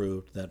work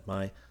proved that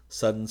my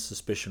sudden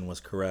suspicion was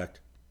correct,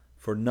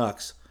 for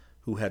Nux,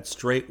 who had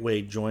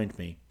straightway joined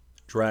me,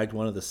 dragged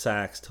one of the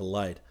sacks to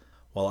light,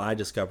 while I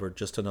discovered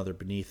just another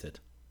beneath it.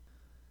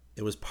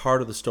 It was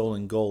part of the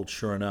stolen gold,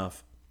 sure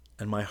enough,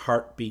 and my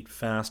heart beat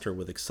faster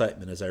with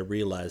excitement as I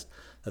realized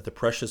that the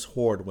precious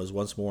hoard was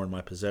once more in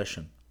my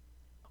possession.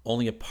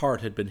 Only a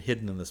part had been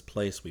hidden in this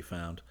place, we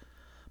found.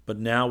 But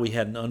now we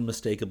had an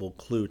unmistakable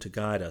clue to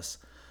guide us,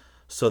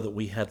 so that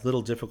we had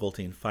little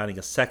difficulty in finding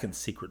a second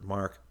secret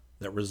mark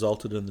that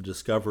resulted in the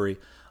discovery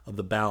of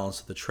the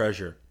balance of the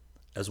treasure,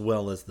 as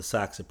well as the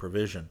sacks of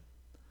provision.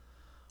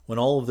 When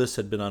all of this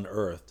had been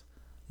unearthed,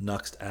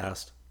 Nux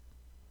asked,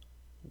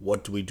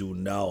 "What do we do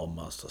now,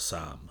 Master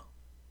Sam?"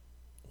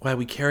 "Why,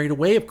 we carry it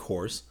away, of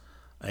course,"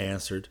 I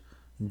answered,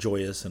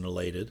 joyous and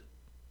elated.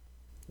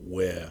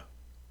 "Where?"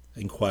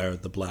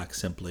 inquired the black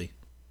simply.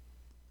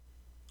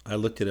 I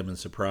looked at him in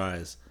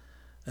surprise,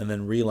 and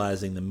then,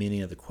 realizing the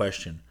meaning of the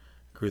question,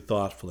 grew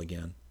thoughtful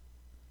again.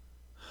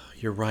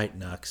 "You're right,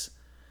 Nux.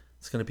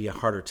 It's going to be a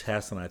harder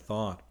task than I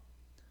thought.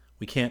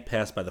 We can't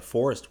pass by the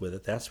forest with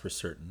it, that's for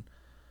certain,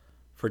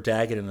 for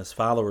Daggett and his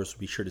followers will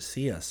be sure to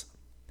see us.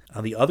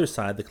 On the other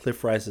side, the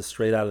cliff rises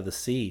straight out of the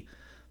sea.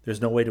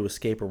 There's no way to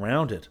escape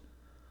around it.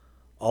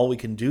 All we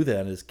can do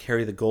then is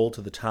carry the gold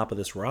to the top of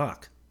this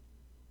rock."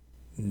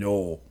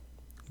 "No,"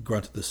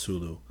 grunted the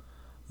Sulu.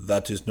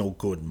 "That is no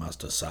good,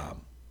 Master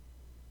Sam.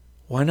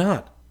 "Why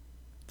not?"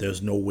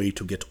 There's no way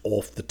to get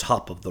off the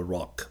top of the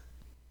rock."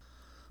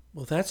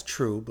 "Well, that's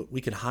true, but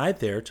we can hide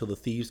there till the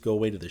thieves go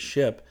away to the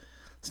ship.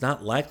 It's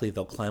not likely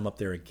they'll climb up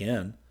there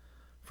again,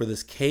 for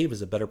this cave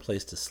is a better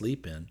place to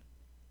sleep in."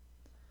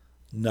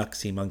 Nux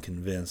seemed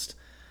unconvinced,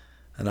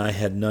 and I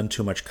had none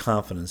too much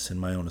confidence in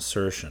my own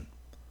assertion.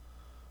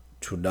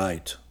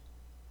 "Tonight,"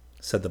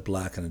 said the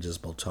black in a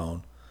dismal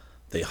tone,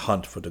 "they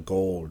hunt for the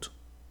gold.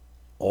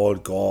 All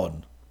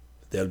gone.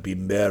 They'll be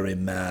merry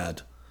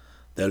mad.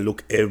 They'll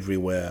look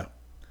everywhere.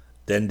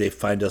 Then they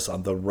find us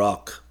on the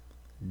rock.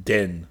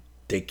 Then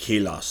they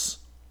kill us."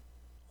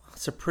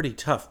 "That's a pretty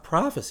tough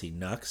prophecy,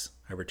 Nux,"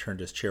 I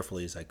returned as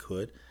cheerfully as I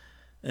could.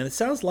 "And it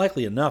sounds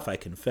likely enough, I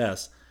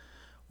confess.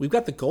 We've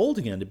got the gold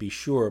again, to be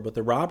sure, but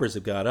the robbers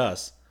have got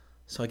us,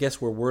 so I guess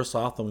we're worse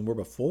off than we were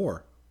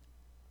before."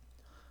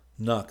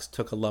 Nux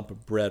took a lump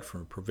of bread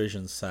from a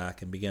provision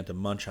sack and began to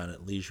munch on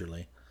it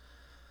leisurely.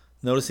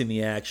 Noticing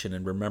the action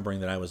and remembering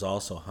that I was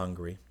also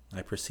hungry,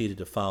 I proceeded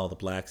to follow the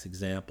black's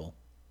example.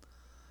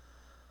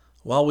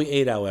 While we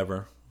ate,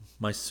 however,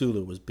 my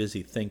Sulu was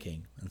busy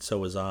thinking, and so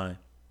was I.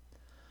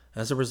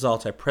 As a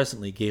result, I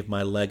presently gave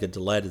my leg a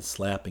delighted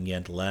slap and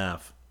began to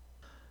laugh.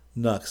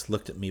 Nux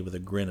looked at me with a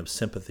grin of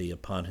sympathy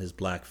upon his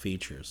black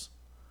features.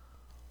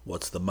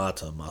 "What's the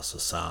matter, Master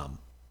Sam?"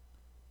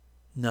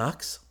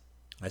 "Nux,"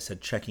 I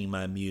said, checking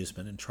my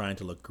amusement and trying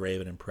to look grave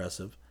and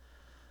impressive,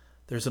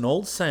 "there's an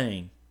old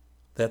saying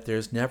that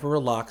there's never a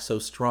lock so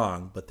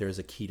strong but there's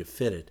a key to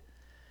fit it.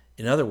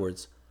 In other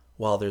words,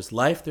 while there's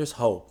life, there's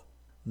hope.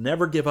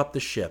 Never give up the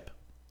ship.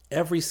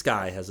 Every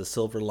sky has a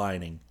silver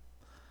lining."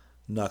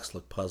 Nux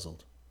looked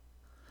puzzled.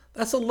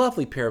 "That's a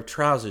lovely pair of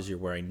trousers you're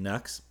wearing,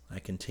 Nux," I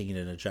continued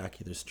in a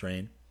jocular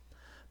strain.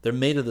 "They're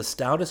made of the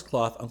stoutest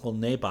cloth Uncle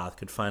Naboth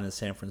could find in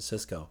San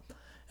Francisco,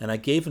 and I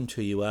gave them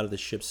to you out of the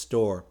ship's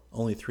store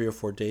only 3 or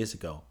 4 days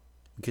ago,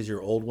 because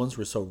your old ones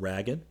were so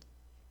ragged."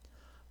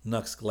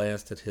 Nux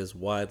glanced at his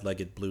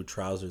wide-legged blue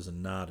trousers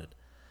and nodded.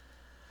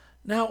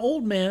 "Now,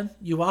 old man,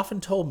 you've often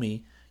told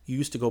me you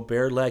used to go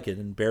bare-legged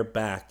and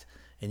bare-backed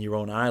in your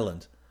own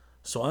island,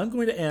 so I'm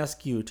going to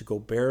ask you to go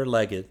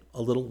bare-legged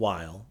a little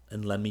while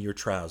and lend me your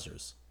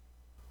trousers."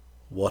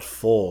 "What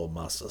for,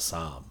 Master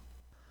Sam?"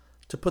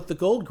 "To put the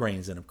gold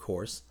grains in, of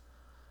course.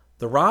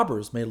 The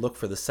robbers may look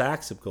for the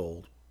sacks of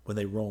gold when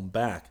they roam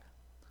back,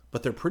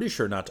 but they're pretty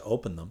sure not to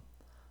open them.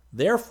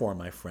 Therefore,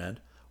 my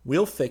friend,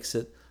 we'll fix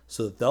it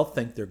so that they'll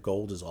think their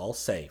gold is all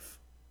safe."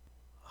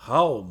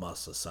 "How,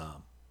 Master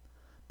Sam?"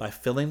 "By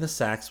filling the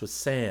sacks with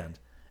sand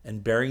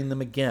and burying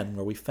them again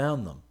where we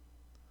found them."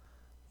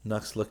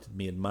 Nux looked at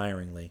me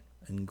admiringly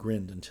and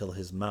grinned until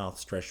his mouth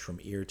stretched from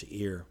ear to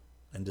ear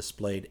and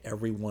displayed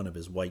every one of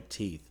his white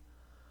teeth.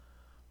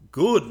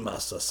 "Good,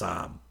 Master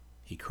Sam!"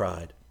 he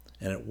cried,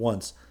 and at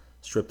once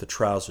stripped the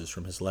trousers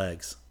from his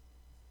legs.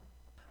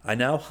 I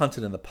now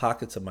hunted in the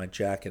pockets of my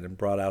jacket and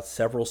brought out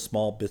several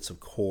small bits of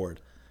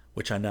cord,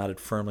 which I knotted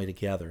firmly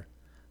together.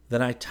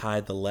 Then I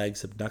tied the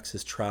legs of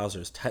Nux's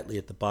trousers tightly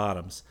at the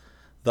bottoms,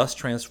 thus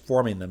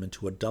transforming them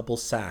into a double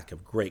sack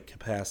of great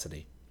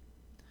capacity.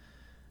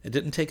 It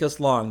didn't take us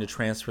long to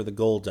transfer the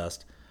gold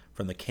dust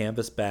from the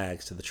canvas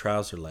bags to the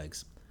trouser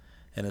legs,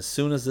 and as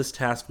soon as this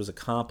task was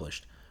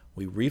accomplished,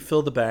 we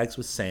refilled the bags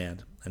with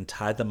sand and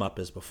tied them up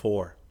as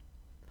before.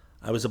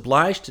 I was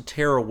obliged to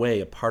tear away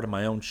a part of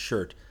my own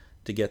shirt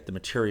to get the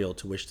material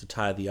to which to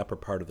tie the upper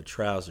part of the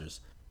trousers,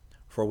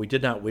 for we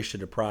did not wish to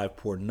deprive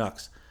poor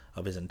Nux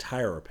of his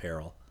entire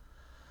apparel.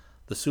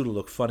 The Sulu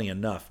looked funny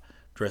enough,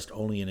 dressed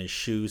only in his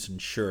shoes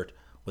and shirt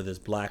with his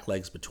black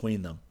legs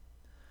between them,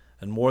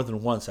 and more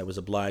than once I was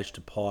obliged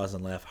to pause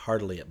and laugh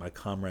heartily at my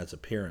comrade's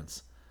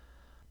appearance.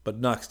 But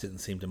Nux didn't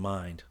seem to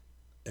mind,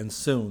 and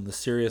soon the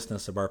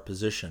seriousness of our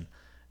position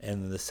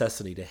and the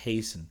necessity to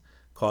hasten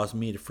caused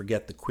me to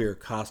forget the queer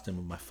costume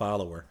of my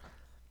follower.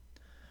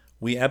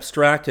 We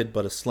abstracted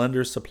but a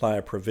slender supply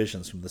of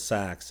provisions from the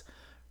sacks,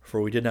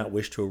 for we did not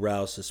wish to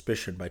arouse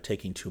suspicion by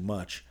taking too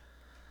much.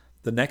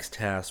 The next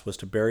task was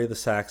to bury the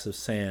sacks of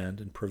sand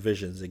and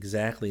provisions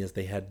exactly as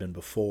they had been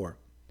before,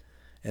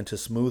 and to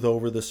smooth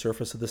over the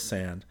surface of the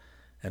sand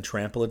and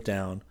trample it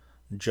down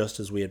just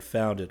as we had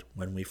found it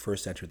when we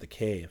first entered the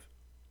cave.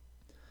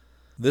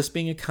 This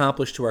being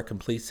accomplished to our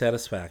complete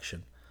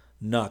satisfaction,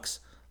 Nux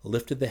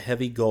lifted the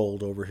heavy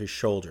gold over his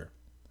shoulder,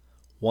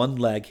 one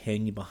leg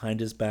hanging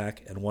behind his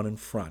back and one in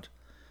front,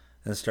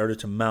 and started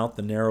to mount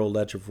the narrow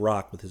ledge of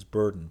rock with his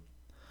burden,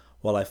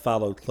 while I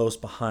followed close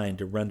behind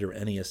to render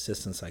any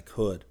assistance I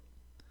could.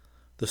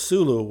 The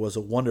Sulu was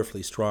a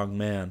wonderfully strong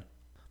man,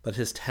 but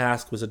his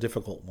task was a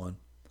difficult one,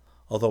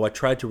 although I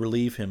tried to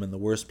relieve him in the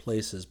worst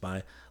places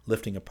by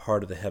lifting a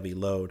part of the heavy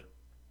load.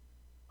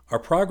 Our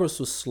progress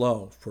was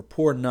slow, for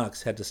poor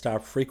Nux had to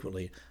stop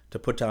frequently to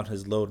put down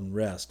his load and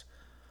rest,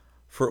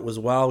 for it was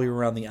while we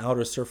were on the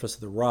outer surface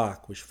of the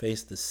rock which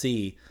faced the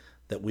sea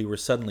that we were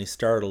suddenly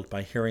startled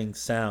by hearing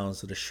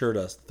sounds that assured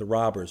us that the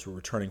robbers were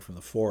returning from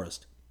the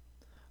forest.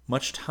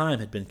 Much time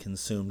had been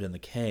consumed in the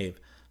cave,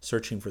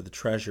 searching for the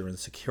treasure and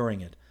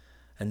securing it,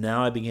 and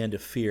now I began to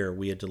fear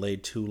we had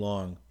delayed too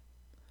long.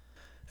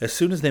 As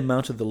soon as they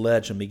mounted the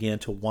ledge and began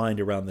to wind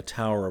around the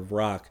tower of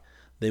rock,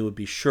 they would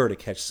be sure to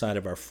catch sight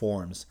of our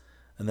forms,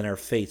 and then our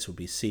fates would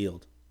be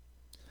sealed.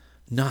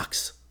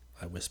 "Nux,"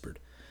 I whispered,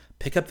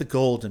 "pick up the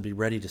gold and be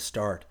ready to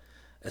start.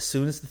 As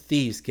soon as the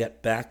thieves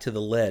get back to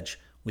the ledge,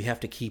 we have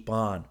to keep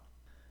on,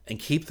 and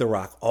keep the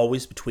rock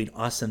always between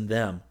us and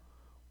them,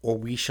 or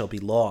we shall be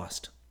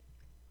lost."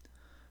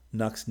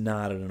 Nux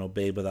nodded and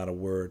obeyed without a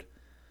word.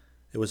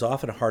 It was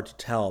often hard to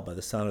tell by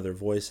the sound of their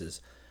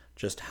voices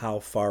just how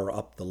far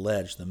up the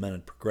ledge the men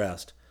had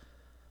progressed,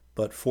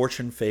 but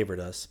fortune favored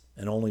us,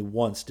 and only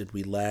once did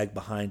we lag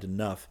behind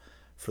enough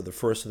for the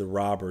first of the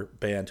robber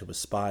band to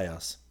espy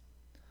us.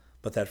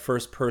 But that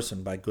first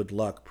person, by good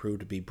luck,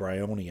 proved to be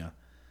Bryonia,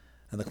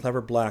 and the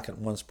clever black at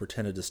once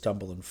pretended to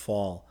stumble and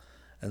fall,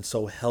 and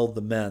so held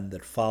the men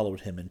that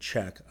followed him in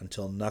check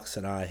until Nux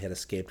and I had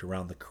escaped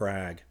around the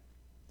crag.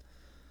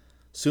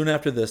 Soon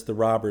after this the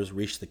robbers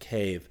reached the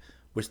cave,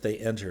 which they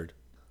entered,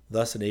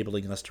 thus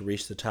enabling us to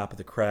reach the top of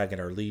the crag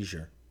at our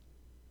leisure.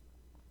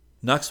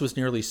 Nux was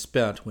nearly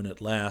spent when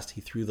at last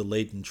he threw the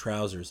laden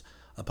trousers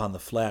upon the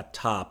flat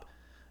top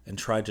and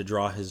tried to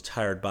draw his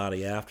tired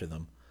body after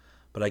them,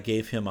 but I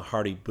gave him a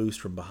hearty boost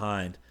from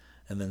behind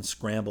and then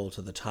scrambled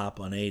to the top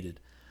unaided,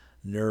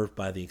 nerved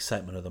by the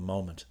excitement of the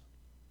moment.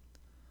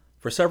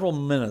 For several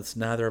minutes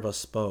neither of us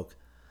spoke.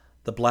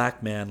 The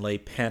black man lay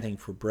panting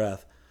for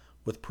breath,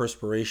 with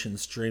perspiration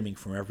streaming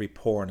from every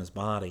pore in his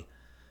body,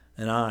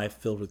 and I,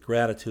 filled with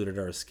gratitude at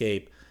our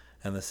escape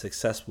and the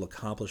successful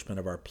accomplishment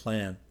of our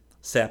plan,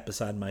 sat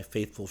beside my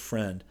faithful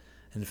friend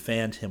and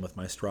fanned him with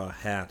my straw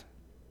hat.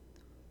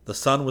 The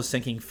sun was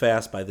sinking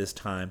fast by this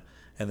time,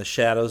 and the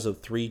shadows of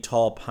 3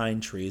 tall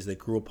pine trees that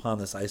grew upon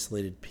this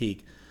isolated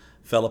peak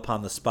fell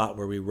upon the spot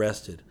where we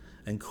rested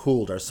and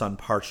cooled our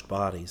sun-parched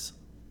bodies.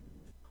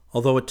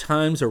 Although at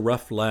times a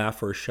rough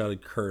laugh or a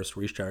shouted curse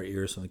reached our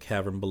ears from the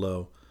cavern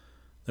below,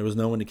 there was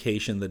no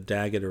indication that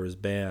Daggett or his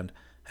band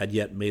had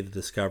yet made the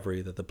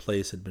discovery that the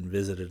place had been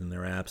visited in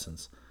their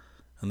absence,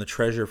 and the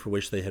treasure for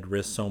which they had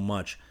risked so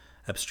much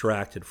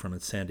abstracted from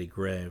its sandy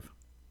grave.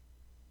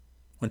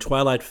 When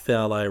twilight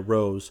fell, I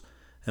arose,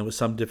 and with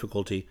some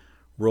difficulty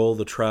rolled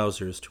the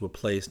trousers to a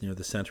place near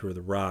the center of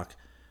the rock,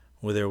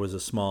 where there was a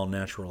small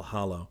natural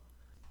hollow,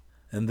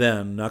 and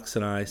then Nux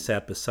and I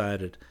sat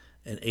beside it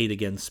and ate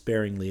again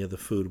sparingly of the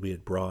food we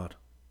had brought.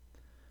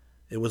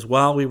 It was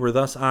while we were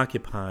thus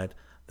occupied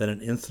that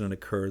an incident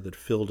occurred that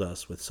filled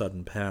us with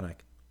sudden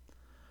panic.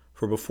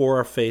 For before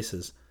our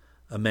faces,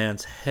 a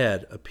man's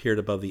head appeared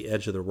above the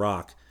edge of the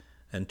rock,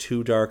 and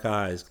 2 dark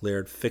eyes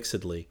glared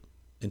fixedly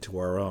into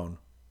our own.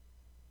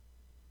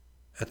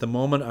 At the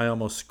moment I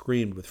almost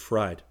screamed with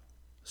fright,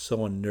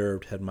 so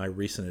unnerved had my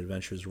recent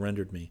adventures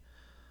rendered me,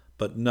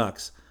 but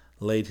Nux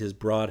laid his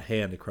broad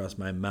hand across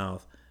my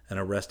mouth and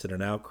arrested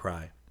an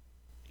outcry.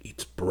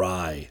 "It's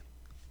Bry,"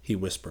 he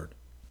whispered.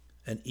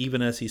 And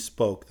even as he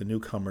spoke, the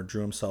newcomer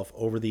drew himself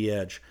over the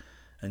edge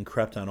and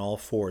crept on all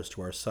 4s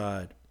to our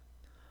side.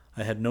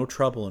 I had no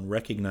trouble in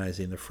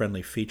recognizing the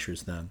friendly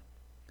features then.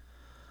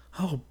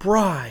 "Oh,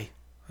 Bry,"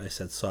 I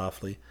said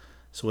softly,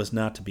 so as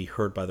not to be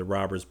heard by the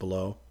robbers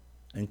below,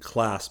 and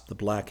clasped the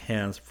black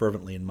hands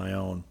fervently in my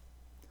own.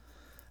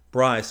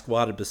 Bry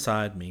squatted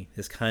beside me,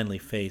 his kindly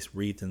face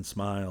wreathed in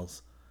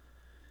smiles.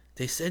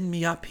 "They send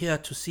me up here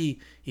to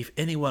see if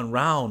anyone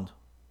round,"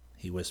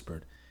 he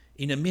whispered.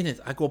 "In a minute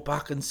I go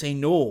back and say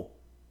no."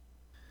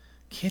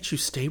 "Can't you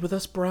stay with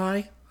us,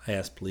 Bry?" I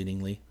asked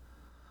pleadingly.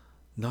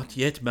 "Not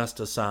yet,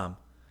 Master Sam.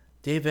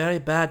 They very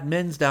bad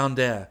men's down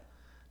there.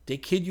 They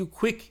kill you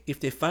quick if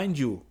they find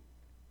you."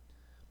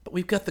 "But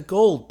we've got the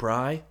gold,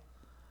 Bry."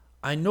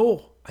 "I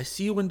know. I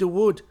see you in the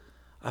wood.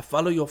 I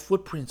follow your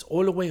footprints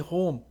all the way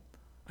home.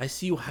 I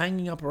see you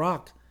hanging up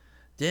rock.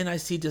 Then I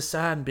see the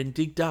sand been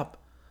digged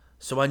up.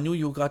 So I knew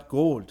you got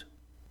gold."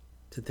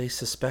 "Did they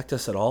suspect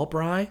us at all,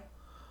 Bry?"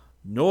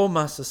 "No,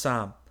 Master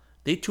Sam.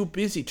 They too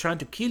busy trying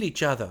to kill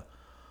each other.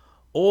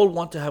 All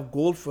want to have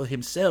gold for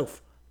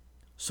himself.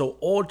 So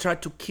all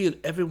tried to kill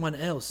everyone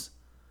else.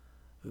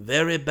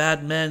 Very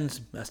bad men,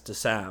 Master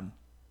Sam.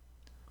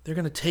 They're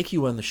going to take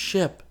you on the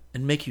ship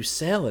and make you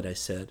sail it, I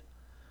said.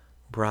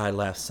 Bry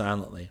laughed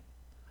silently.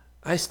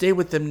 I stay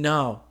with them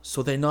now,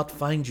 so they not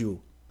find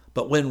you.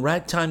 But when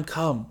right time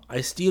come,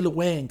 I steal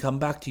away and come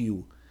back to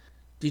you.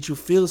 Did you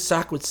fill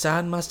sack with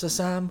sand, Master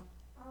Sam?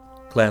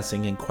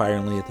 Glancing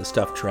inquiringly at the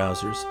stuffed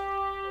trousers.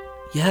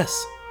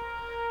 Yes.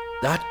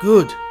 That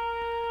good,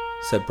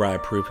 said Bry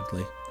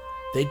approvingly.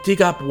 They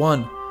dig up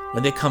one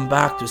when they come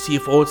back to see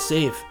if all's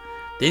safe.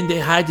 Then they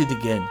hide it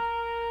again.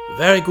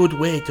 Very good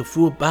way to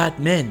fool bad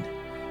men.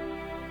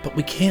 But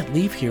we can't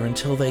leave here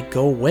until they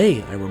go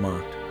away, I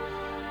remarked.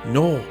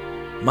 No,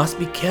 must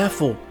be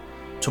careful.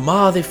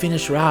 Tomorrow they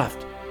finish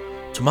raft.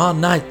 Tomorrow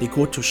night they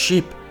go to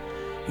ship.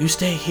 You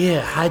stay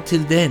here, hide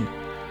till then.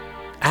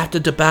 After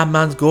the bad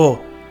mans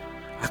go,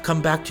 I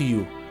come back to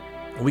you,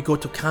 and we go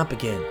to camp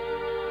again.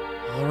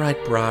 All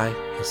right, Bry,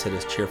 I said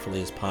as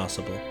cheerfully as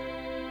possible.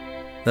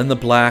 Then the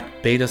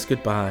black bade us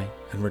goodbye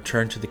and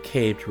returned to the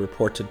cave to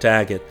report to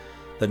Daggett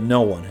that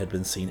no one had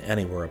been seen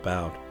anywhere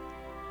about.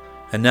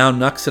 And now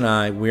Nux and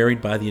I,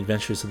 wearied by the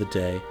adventures of the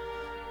day,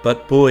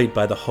 but buoyed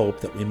by the hope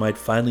that we might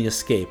finally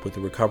escape with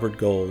the recovered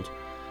gold,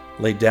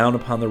 lay down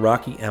upon the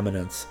rocky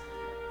eminence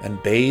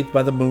and, bathed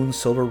by the moon's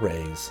silver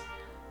rays,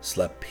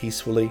 slept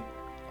peacefully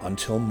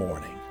until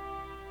morning.